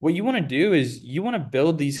 What you want to do is you want to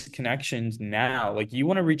build these connections now. Like you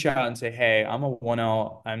want to reach out and say, "Hey, I'm a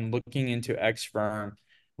 1L. I'm looking into X firm.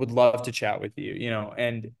 Would love to chat with you."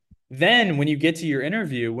 And then when you get to your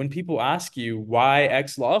interview, when people ask you why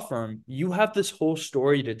X law firm, you have this whole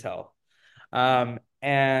story to tell.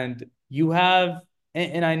 And you have,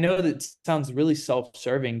 and I know that sounds really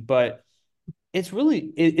self-serving, but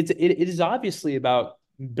it is obviously about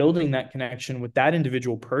building that connection with that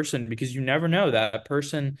individual person because you never know that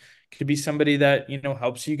person could be somebody that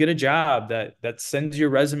helps you get a job that sends your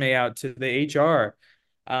resume out to the HR.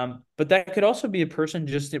 But that could also be a person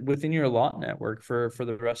just within your law network for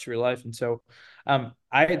the rest of your life. And so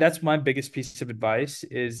I that's my biggest piece of advice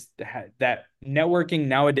is that networking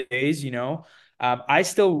nowadays, I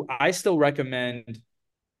still recommend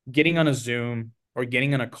getting on a Zoom or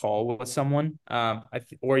getting on a call with someone,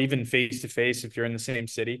 or even face to face if you're in the same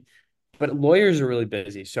city. But lawyers are really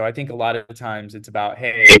busy, so I think a lot of times it's about,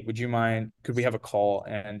 hey, would you mind? Could we have a call?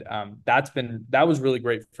 And that was really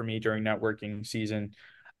great for me during networking season.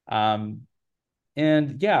 Um,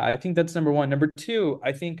 and yeah, I think that's number one. Number two,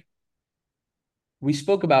 I think we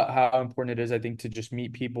spoke about how important it is, I think, to just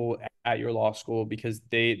meet people at your law school because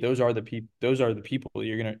those are the people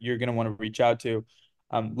you're gonna want to reach out to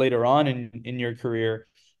later on in your career.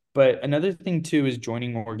 But another thing too is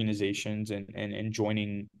joining organizations and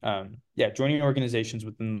joining organizations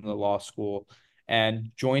within the law school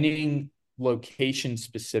and joining location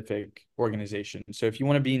specific organizations. So if you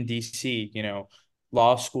want to be in DC,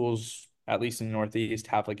 law schools, at least in the Northeast,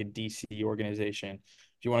 have like a DC organization.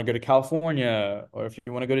 If you want to go to California or if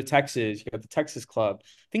you want to go to Texas, you got the Texas Club.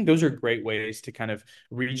 I think those are great ways to kind of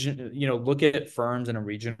look at firms in a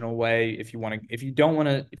regional way. If you don't want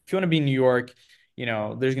to, if you want to be in New York,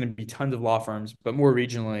 there's going to be tons of law firms, but more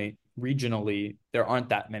regionally, there aren't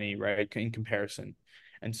that many, right, in comparison.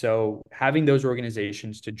 And so having those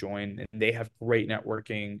organizations to join, and they have great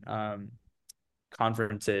networking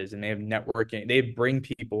conferences and they have networking, they bring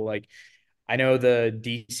people like I know the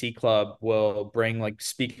DC club will bring like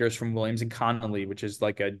speakers from Williams and Connolly, which is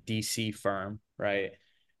like a DC firm, right?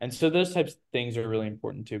 And so those types of things are really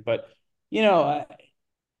important too. But you know, I,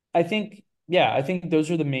 I think yeah, I think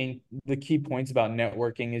those are the key points about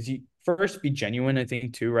networking is you first be genuine, I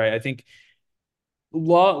think too, right? I think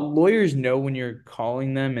lawyers know when you're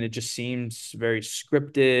calling them and it just seems very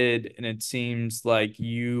scripted and it seems like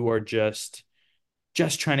you are just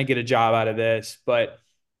trying to get a job out of this. But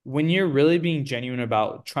when you're really being genuine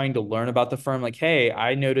about trying to learn about the firm, like, hey,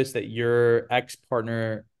 I noticed that your ex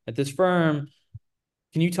partner at this firm,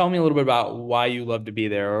 can you tell me a little bit about why you love to be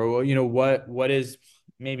there, or what is,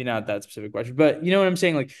 maybe not that specific question, but you know what I'm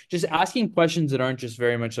saying, like just asking questions that aren't just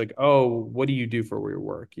very much like, oh, what do you do for your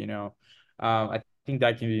work, I think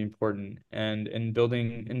that can be important, and in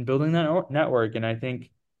building that network. And I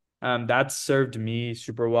think that's served me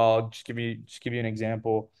super well. I'll just give you an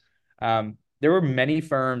example. There were many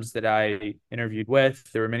firms that I interviewed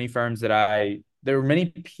with. There were many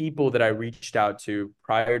people that I reached out to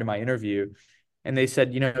prior to my interview, and they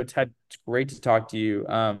said, Ted, it's great to talk to you.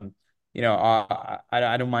 I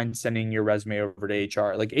don't mind sending your resume over to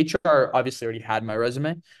HR. Like HR obviously already had my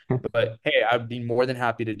resume, but hey, I'd be more than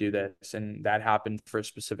happy to do this. And that happened for a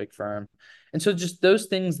specific firm. And so just those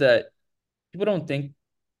things that people don't think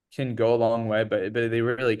can go a long way, but they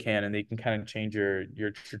really can, and they can kind of change your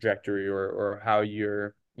trajectory, or how if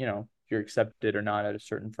you're accepted or not at a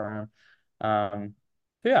certain firm. But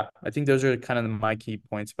yeah, I think those are kind of my key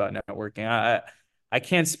points about networking. I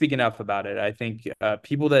can't speak enough about it. I think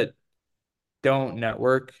people that don't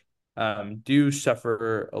network do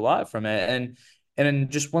suffer a lot from it. And then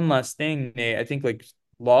just one last thing, Nate, I think like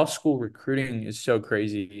law school recruiting is so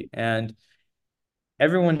crazy, and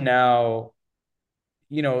everyone now,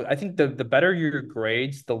 I think the better your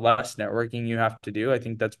grades, the less networking you have to do. I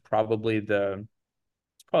think it's probably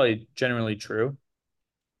generally true.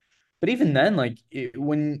 But even then, like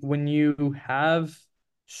when you have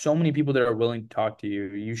so many people that are willing to talk to you,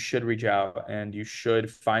 you should reach out and you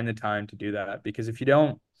should find the time to do that, because if you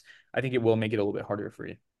don't, I think it will make it a little bit harder for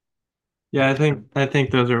you. Yeah, I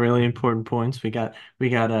think those are really important points. We got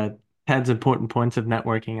Ted's important points of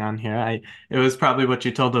networking on here. I It was probably what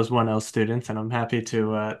you told those 1L students, and I'm happy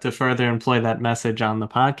to further employ that message on the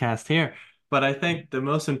podcast here. But I think the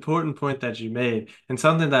most important point that you made, and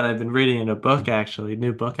something that I've been reading in a book, actually, a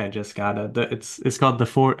new book I just got, it's called the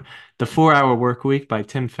 4 Hour Work Week by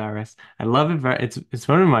Tim Ferriss. I love it very. It's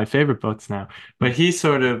one of my favorite books now. But he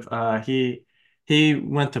sort of he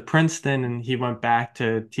went to Princeton and he went back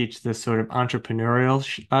to teach this sort of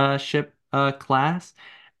entrepreneurship class.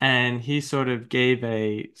 And he sort of gave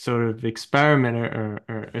a sort of experiment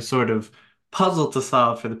or a sort of puzzle to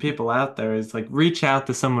solve for the people out there is like reach out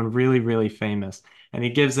to someone really, really famous. And he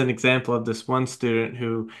gives an example of this one student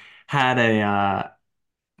who had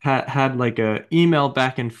had like a email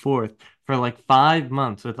back and forth for like 5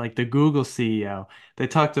 months with like the Google CEO. They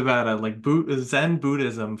talked about like Zen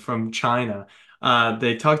Buddhism from China.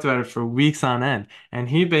 They talked about it for weeks on end, and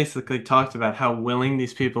he basically talked about how willing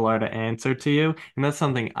these people are to answer to you, and that's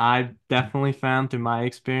something I've definitely found through my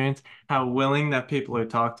experience. How willing that people are to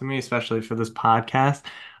talk to me, especially for this podcast.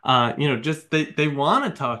 Just they want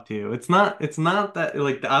to talk to you. It's not that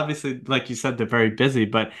like obviously like you said they're very busy,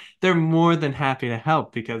 but they're more than happy to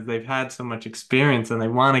help because they've had so much experience and they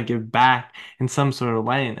want to give back in some sort of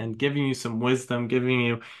way, and giving you some wisdom, giving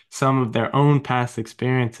you some of their own past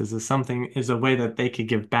experiences is a way that they could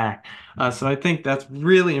give back. So I think that's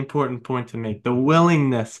really important point to make. The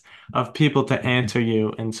willingness of people to answer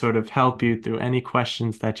you and sort of help you through any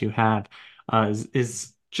questions that you have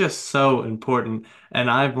is just so important. And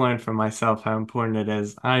I've learned for myself how important it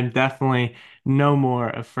is. I'm definitely no more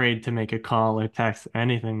afraid to make a call or text or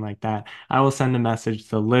anything like that. I will send a message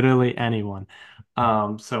to literally anyone.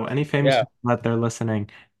 So any famous Yeah. people out there listening,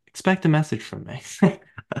 expect a message from me.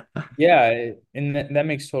 Yeah, and that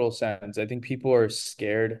makes total sense. I think people are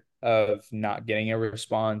scared of not getting a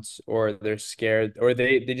response, or they're scared, or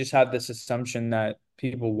they just have this assumption that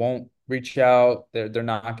people won't reach out, they're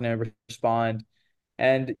not going to respond.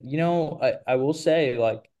 And I will say,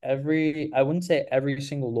 like, I wouldn't say every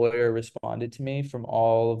single lawyer responded to me from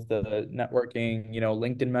all of the networking,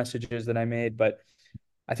 LinkedIn messages that I made, but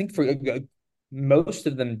I think for most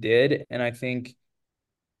of them did. And I think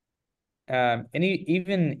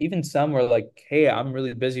even some were like, "Hey, I'm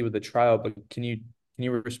really busy with the trial, but can you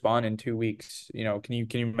respond in 2 weeks? Can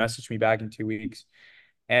you message me back in 2 weeks?"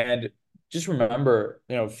 And just remember,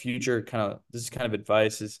 future kind of this is kind of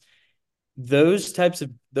advice is those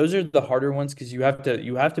are the harder ones, because you have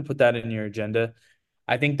to put that in your agenda.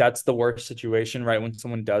 I think that's the worst situation, right? When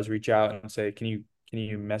someone does reach out and say, "Can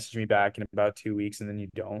you message me back in about 2 weeks?" and then you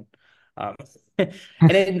don't. Um,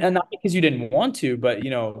 and not because you didn't want to, but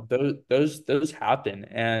those happen.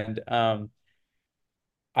 And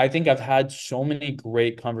I think I've had so many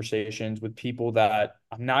great conversations with people that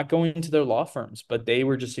I'm not going to their law firms, but they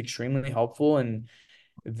were just extremely helpful, and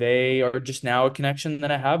they are just now a connection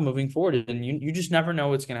that I have moving forward. And you just never know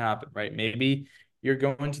what's going to happen, right? Maybe you're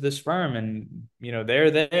going to this firm and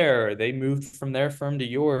they're there, or they moved from their firm to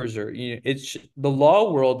yours, or it's the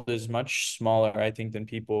law world is much smaller, I think, than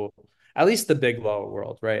people, at least the big law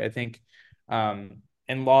world, right? I think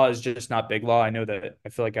and law is just not big law. I know that I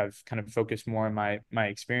feel like I've kind of focused more on my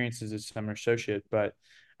experiences as a summer associate, but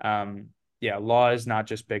um yeah, law is not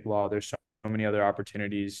just big law. There's so many other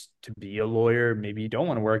opportunities to be a lawyer. Maybe you don't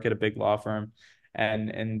want to work at a big law firm,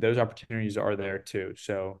 and those opportunities are there too.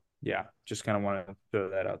 So yeah, just kind of want to throw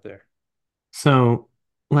that out there. So,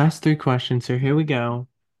 last three questions here. Here we go.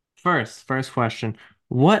 First question.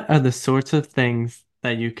 What are the sorts of things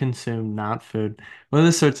that you consume, not food? What are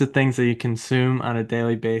the sorts of things that you consume on a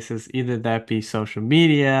daily basis? Either that be social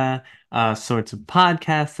media, sorts of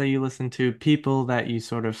podcasts that you listen to, people that you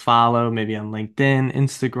sort of follow, maybe on LinkedIn,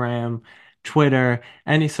 Instagram, Twitter,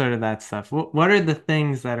 any sort of that stuff. What are the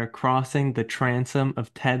things that are crossing the transom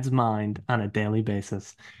of Ted's mind on a daily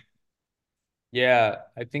basis? Yeah,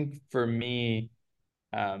 I think for me,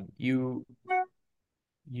 you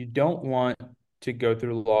don't want to go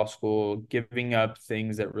through law school giving up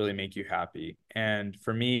things that really make you happy. And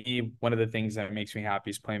for me, one of the things that makes me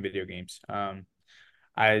happy is playing video games.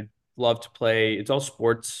 I love to play. It's all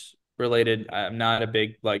sports related. I'm not a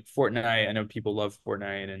big like Fortnite. I know people love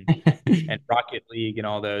Fortnite and Rocket League and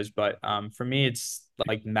all those, but for me, it's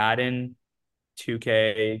like Madden,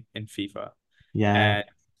 2K, and FIFA. Yeah.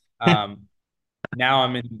 And um, now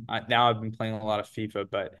I've been playing a lot of FIFA,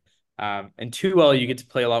 but in 2L you get to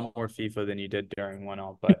play a lot more FIFA than you did during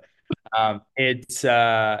 1L. But it's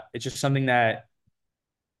just something that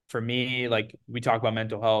for me, like we talk about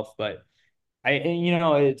mental health, but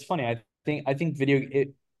it's funny. I think video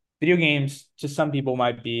games to some people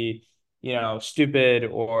might be, stupid,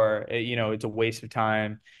 or it's a waste of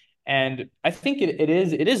time. And I think it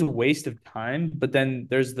is a waste of time, but then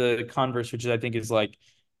there's the converse, which I think is like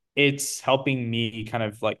it's helping me kind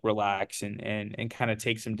of like relax and kind of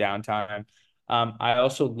take some downtime. I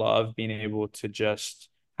also love being able to just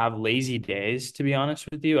have lazy days, to be honest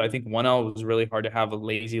with you. I think 1L was really hard to have a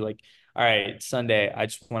lazy, like, all right, Sunday, I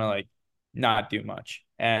just want to like not do much.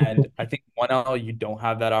 And I think 1L, you don't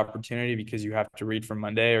have that opportunity because you have to read for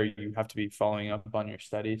Monday, or you have to be following up on your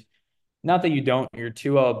studies. Not that you don't, you're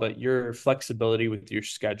 2L, but your flexibility with your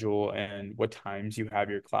schedule and what times you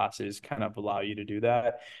have your classes kind of allow you to do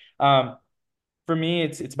that. Um, for me,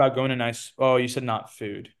 it's about going to nice. Oh, you said not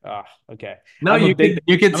food. Ah, okay. No, I'm a you big.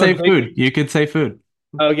 could I'm a say big. food. You could say food.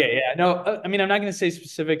 Okay, yeah. No, I mean I'm not going to say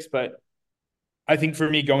specifics, but I think for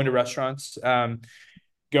me, going to restaurants,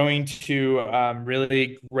 going to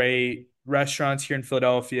really great restaurants here in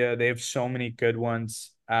Philadelphia. They have so many good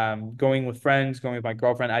ones. Going with friends, going with my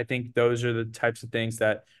girlfriend. I think those are the types of things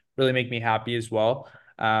that really make me happy as well.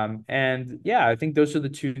 And yeah, I think those are the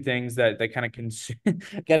two things that kind of consume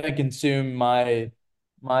kind of consume my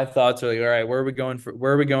thoughts. Are like, all right, where are we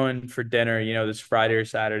going for dinner? This Friday or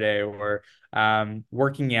Saturday, or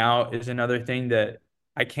working out is another thing that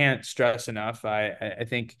I can't stress enough. I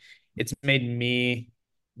think it's made me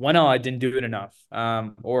 1L, I didn't do it enough,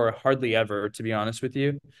 or hardly ever, to be honest with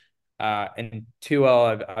you. And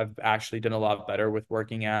 2L, I've actually done a lot better with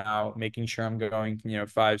working out, making sure I'm going,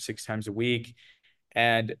 5, 6 times a week.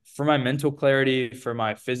 And for my mental clarity, for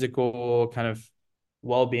my physical kind of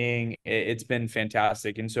well-being, it's been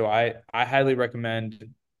fantastic. And so I highly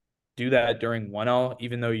recommend do that during 1L,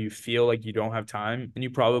 even though you feel like you don't have time, and you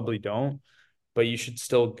probably don't, but you should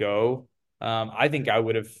still go. I think I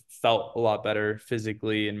would have felt a lot better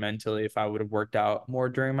physically and mentally if I would have worked out more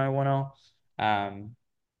during my 1L.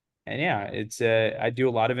 And yeah, I do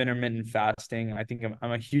a lot of intermittent fasting. I think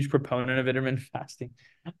I'm a huge proponent of intermittent fasting.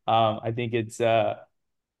 I think it's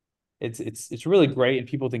really great, and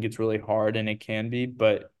people think it's really hard, and it can be,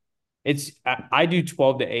 but I do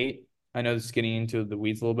 12 to 8. I know this is getting into the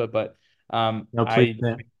weeds a little bit, but um, No, please.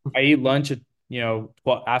 I I eat lunch at 12,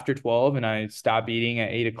 after 12, and I stop eating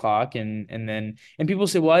at 8 o'clock, and people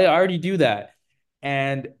say, well, I already do that,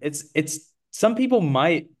 and it's some people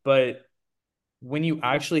might, but when you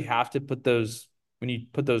actually have to put those when you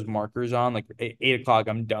put those markers on, like 8 o'clock,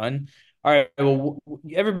 I'm done. All right, well,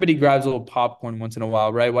 everybody grabs a little popcorn once in a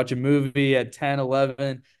while, right? Watch a movie at 10,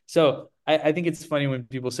 11. So I think it's funny when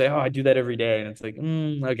people say, oh, I do that every day. And it's like,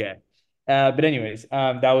 okay. But anyways,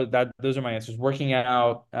 those are my answers. Working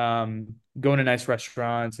out, going to nice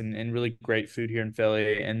restaurants and really great food here in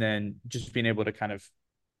Philly, and then just being able to kind of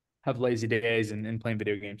have lazy days and playing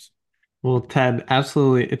video games. Well, Ted,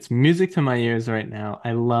 absolutely. It's music to my ears right now.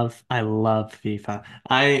 I love FIFA.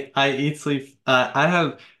 I eat sleep. I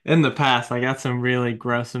have in the past, I got some really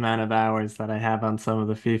gross amount of hours that I have on some of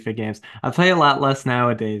the FIFA games. I play a lot less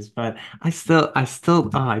nowadays, but I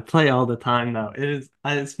play all the time though.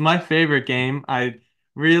 It's my favorite game. I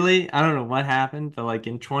don't know what happened, but like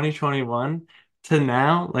in 2021 to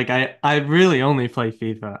now, I really only play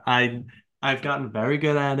FIFA. I've gotten very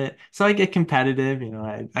good at it. So I get competitive,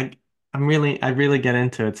 I really get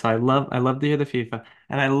into it. So I love to hear the FIFA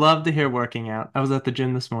and I love to hear working out. I was at the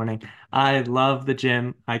gym this morning. I love the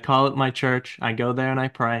gym. I call it my church. I go there and I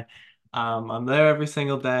pray. I'm there every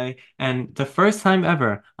single day. And the first time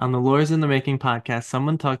ever on the Lawyers in the Making podcast,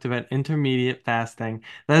 someone talked about intermediate fasting.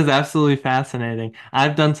 That is absolutely fascinating.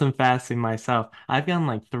 I've done some fasting myself. I've gone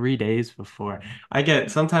like 3 days before.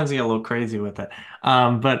 Sometimes I get a little crazy with it.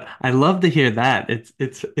 But I love to hear that.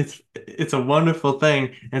 It's a wonderful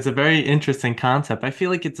thing. It's a very interesting concept. I feel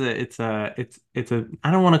like it's a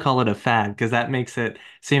I don't want to call it a fad because that makes it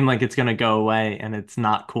seem like it's gonna go away and it's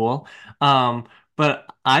not cool. But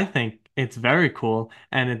I think it's very cool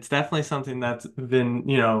and it's definitely something that's been,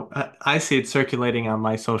 I see it circulating on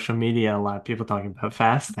my social media a lot, people talking about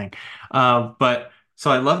fasting. But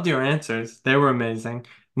so I loved your answers. They were amazing.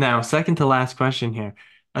 Now, second to last question here.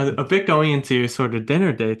 A bit going into your sort of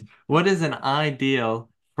dinner date, what is an ideal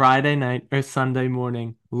Friday night or Sunday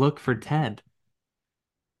morning look for Ted?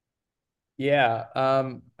 Yeah,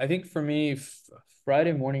 I think for me,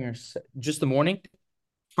 Friday morning just the morning.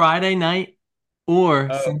 Friday night or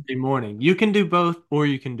Oh, Sunday morning. You can do both or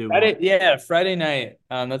you can do one. Friday, yeah, Friday night.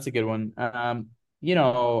 That's a good one.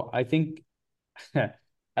 I think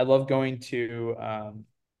I love going to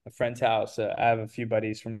a friend's house. I have a few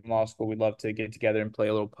buddies from law school. We'd love to get together and play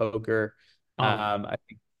a little poker. Oh, I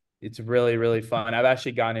think it's really, really fun. I've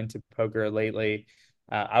actually gotten into poker lately.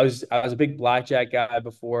 I was a big blackjack guy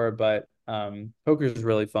before, but poker is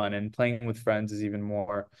really fun, and playing with friends is even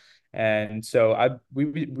more. And so we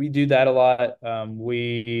do that a lot.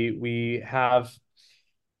 We have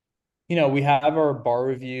we have our bar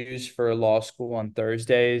reviews for law school on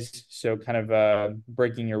Thursdays. So kind of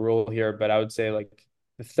breaking your rule here, but I would say like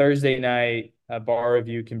the Thursday night bar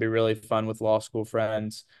review can be really fun with law school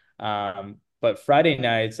friends. But Friday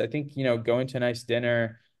nights, I think, going to a nice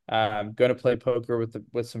dinner, going to play poker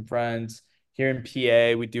with some friends. Here in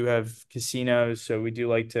PA, we do have casinos, so we do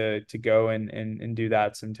like to go and do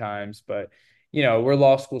that sometimes. But we're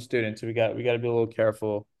law school students, so we got to be a little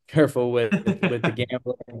careful with the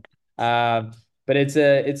gambling. um, but it's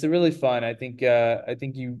a really fun. I think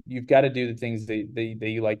you've got to do the things that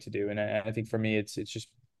you like to do, and I think for me it's just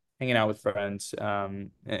hanging out with friends,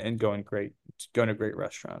 and going to great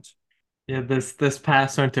restaurants. yeah, this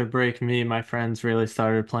past winter break, me and my friends really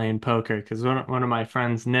started playing poker because one of my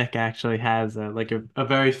friends, Nick, actually has a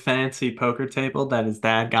very fancy poker table that his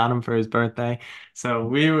dad got him for his birthday. So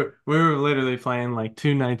we were literally playing like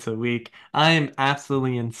 2 nights a week. I am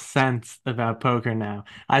absolutely incensed about poker now.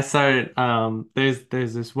 There's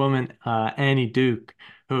this woman, Annie Duke,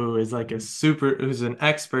 who's an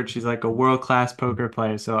expert. She's like a world-class poker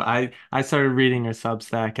player. So I started reading her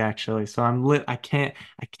Substack actually. So I can't,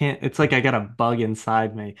 it's like I got a bug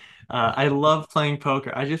inside me. I love playing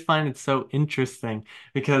poker. I just find it so interesting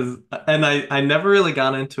and I never really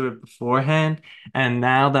got into it beforehand. And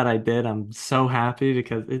now that I did, I'm so happy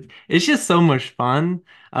because it's just so much fun.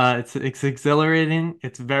 It's exhilarating.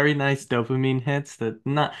 It's very nice dopamine hits that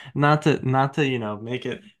not to,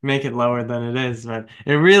 make it lower than it is, but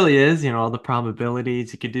it really is, all the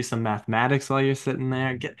probabilities. You could do some mathematics while you're sitting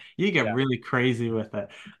there. You get Yeah. really crazy with it.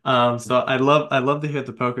 So I love to hear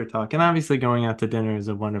the poker talk, and obviously going out to dinner is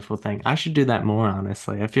a wonderful thing. I should do that more,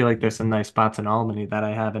 honestly. I feel like there's some nice spots in Albany that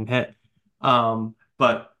I haven't hit.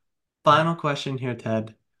 But final question here,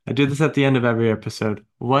 Ted. I do this at the end of every episode.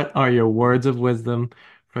 What are your words of wisdom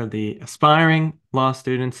for the aspiring law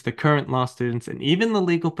students, the current law students, and even the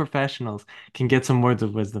legal professionals can get some words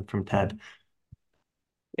of wisdom from Ted?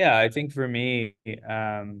 Yeah, I think for me,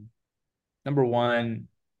 number one,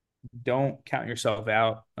 don't count yourself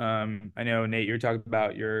out. I know Nate, you're talking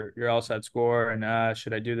about your LSAT score and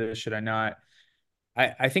should I do this? Should I not?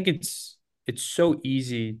 I think it's so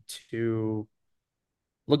easy to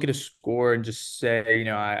look at a score and just say,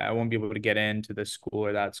 I won't be able to get into this school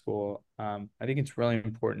or that school. I think it's really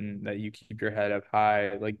important that you keep your head up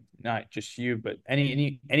high, like not just you, but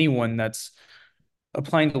anyone that's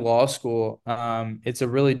applying to law school. It's a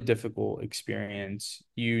really difficult experience.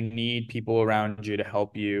 You need people around you to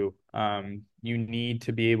help you. You need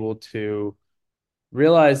to be able to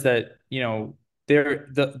realize that,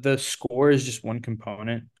 the score is just one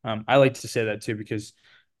component. I like to say that too because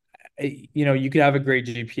you could have a great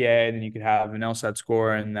GPA and then you could have an LSAT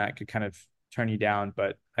score and that could kind of turn you down.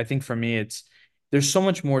 But I think for me, there's so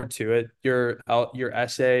much more to it. Your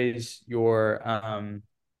essays, your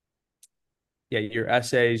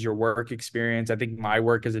essays, your work experience. I think my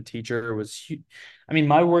work as a teacher I mean,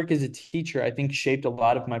 my work as a teacher, I think shaped a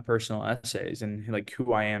lot of my personal essays and like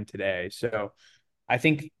who I am today. So I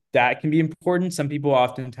think that can be important. Some people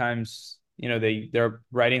oftentimes, they're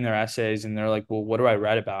writing their essays and they're like, well, what do I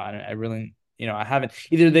write about? And I really, I haven't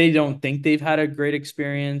either. They don't think they've had a great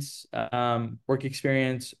experience, work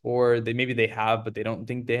experience, or maybe they have, but they don't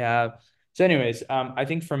think they have. So, anyways, I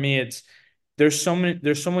think for me, there's so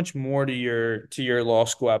much more to your law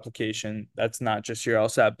school application. That's not just your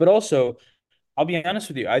LSAT, but also I'll be honest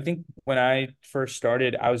with you. I think when I first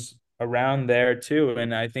started, I was around there too,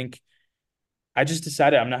 and I think I just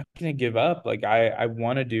decided I'm not going to give up. Like I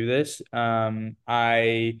want to do this.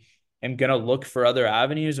 I am going to look for other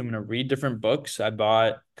avenues. I'm going to read different books. I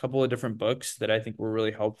bought a couple of different books that I think were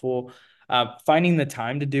really helpful. Finding the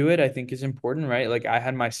time to do it, I think, is important, right? Like I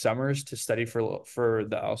had my summers to study for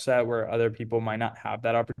the LSAT, where other people might not have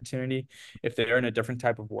that opportunity if they're in a different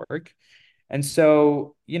type of work. And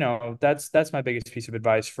so, that's my biggest piece of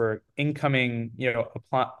advice for incoming,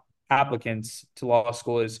 applicants to law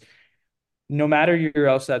school is no matter your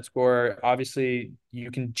LSAT score, obviously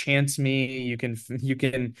you can chance me, you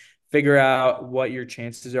can figure out what your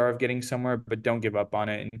chances are of getting somewhere, but don't give up on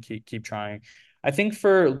it and keep trying. I think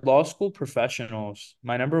for law school professionals,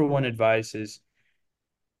 my number one advice is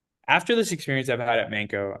after this experience I've had at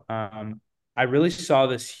Manco, I really saw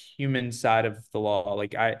this human side of the law.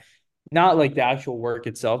 Not like the actual work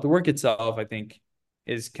itself. The work itself, I think,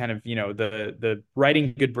 is kind of the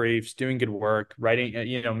writing good briefs, doing good work, writing,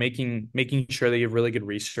 making sure that you have really good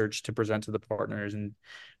research to present to the partners.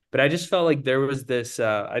 But I just felt like there was this.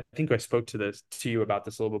 I think I spoke to you about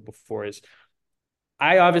this a little bit before. Is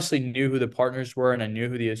I obviously knew who the partners were and I knew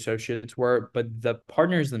who the associates were, but the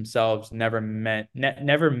partners themselves never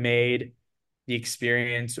made the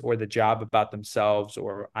experience or the job about themselves,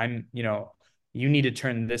 or you need to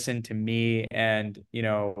turn this into me. And,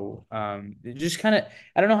 it just kind of,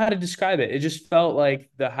 I don't know how to describe it. It just felt like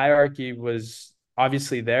the hierarchy was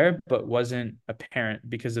obviously there, but wasn't apparent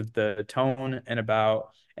because of the tone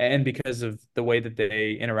and because of the way that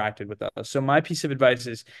they interacted with us. So my piece of advice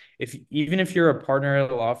is even if you're a partner at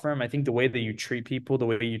a law firm, I think the way that you treat people, the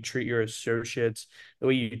way you treat your associates, the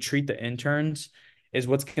way you treat the interns is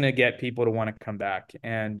what's going to get people to want to come back.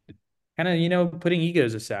 And kind of, putting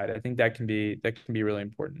egos aside, I think that can be really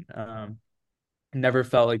important. Never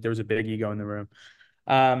felt like there was a big ego in the room.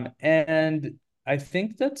 And I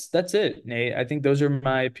think that's it, Nate. I think those are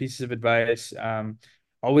my pieces of advice.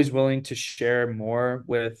 Always willing to share more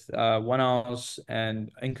with one else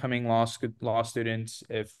and incoming law students.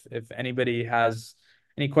 If anybody has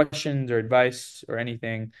any questions or advice or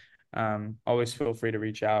anything, always feel free to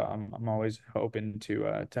reach out. I'm always open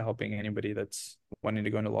to helping anybody that's wanting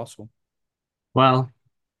to go into law school. Well,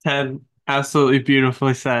 Ted, absolutely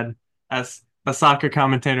beautifully said. As a soccer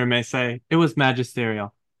commentator may say, it was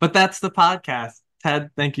magisterial. But that's the podcast.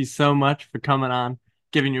 Ted, thank you so much for coming on,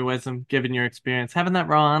 giving your wisdom, giving your experience, having that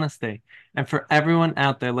raw honesty. And for everyone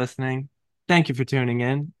out there listening, thank you for tuning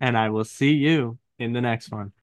in, and I will see you in the next one.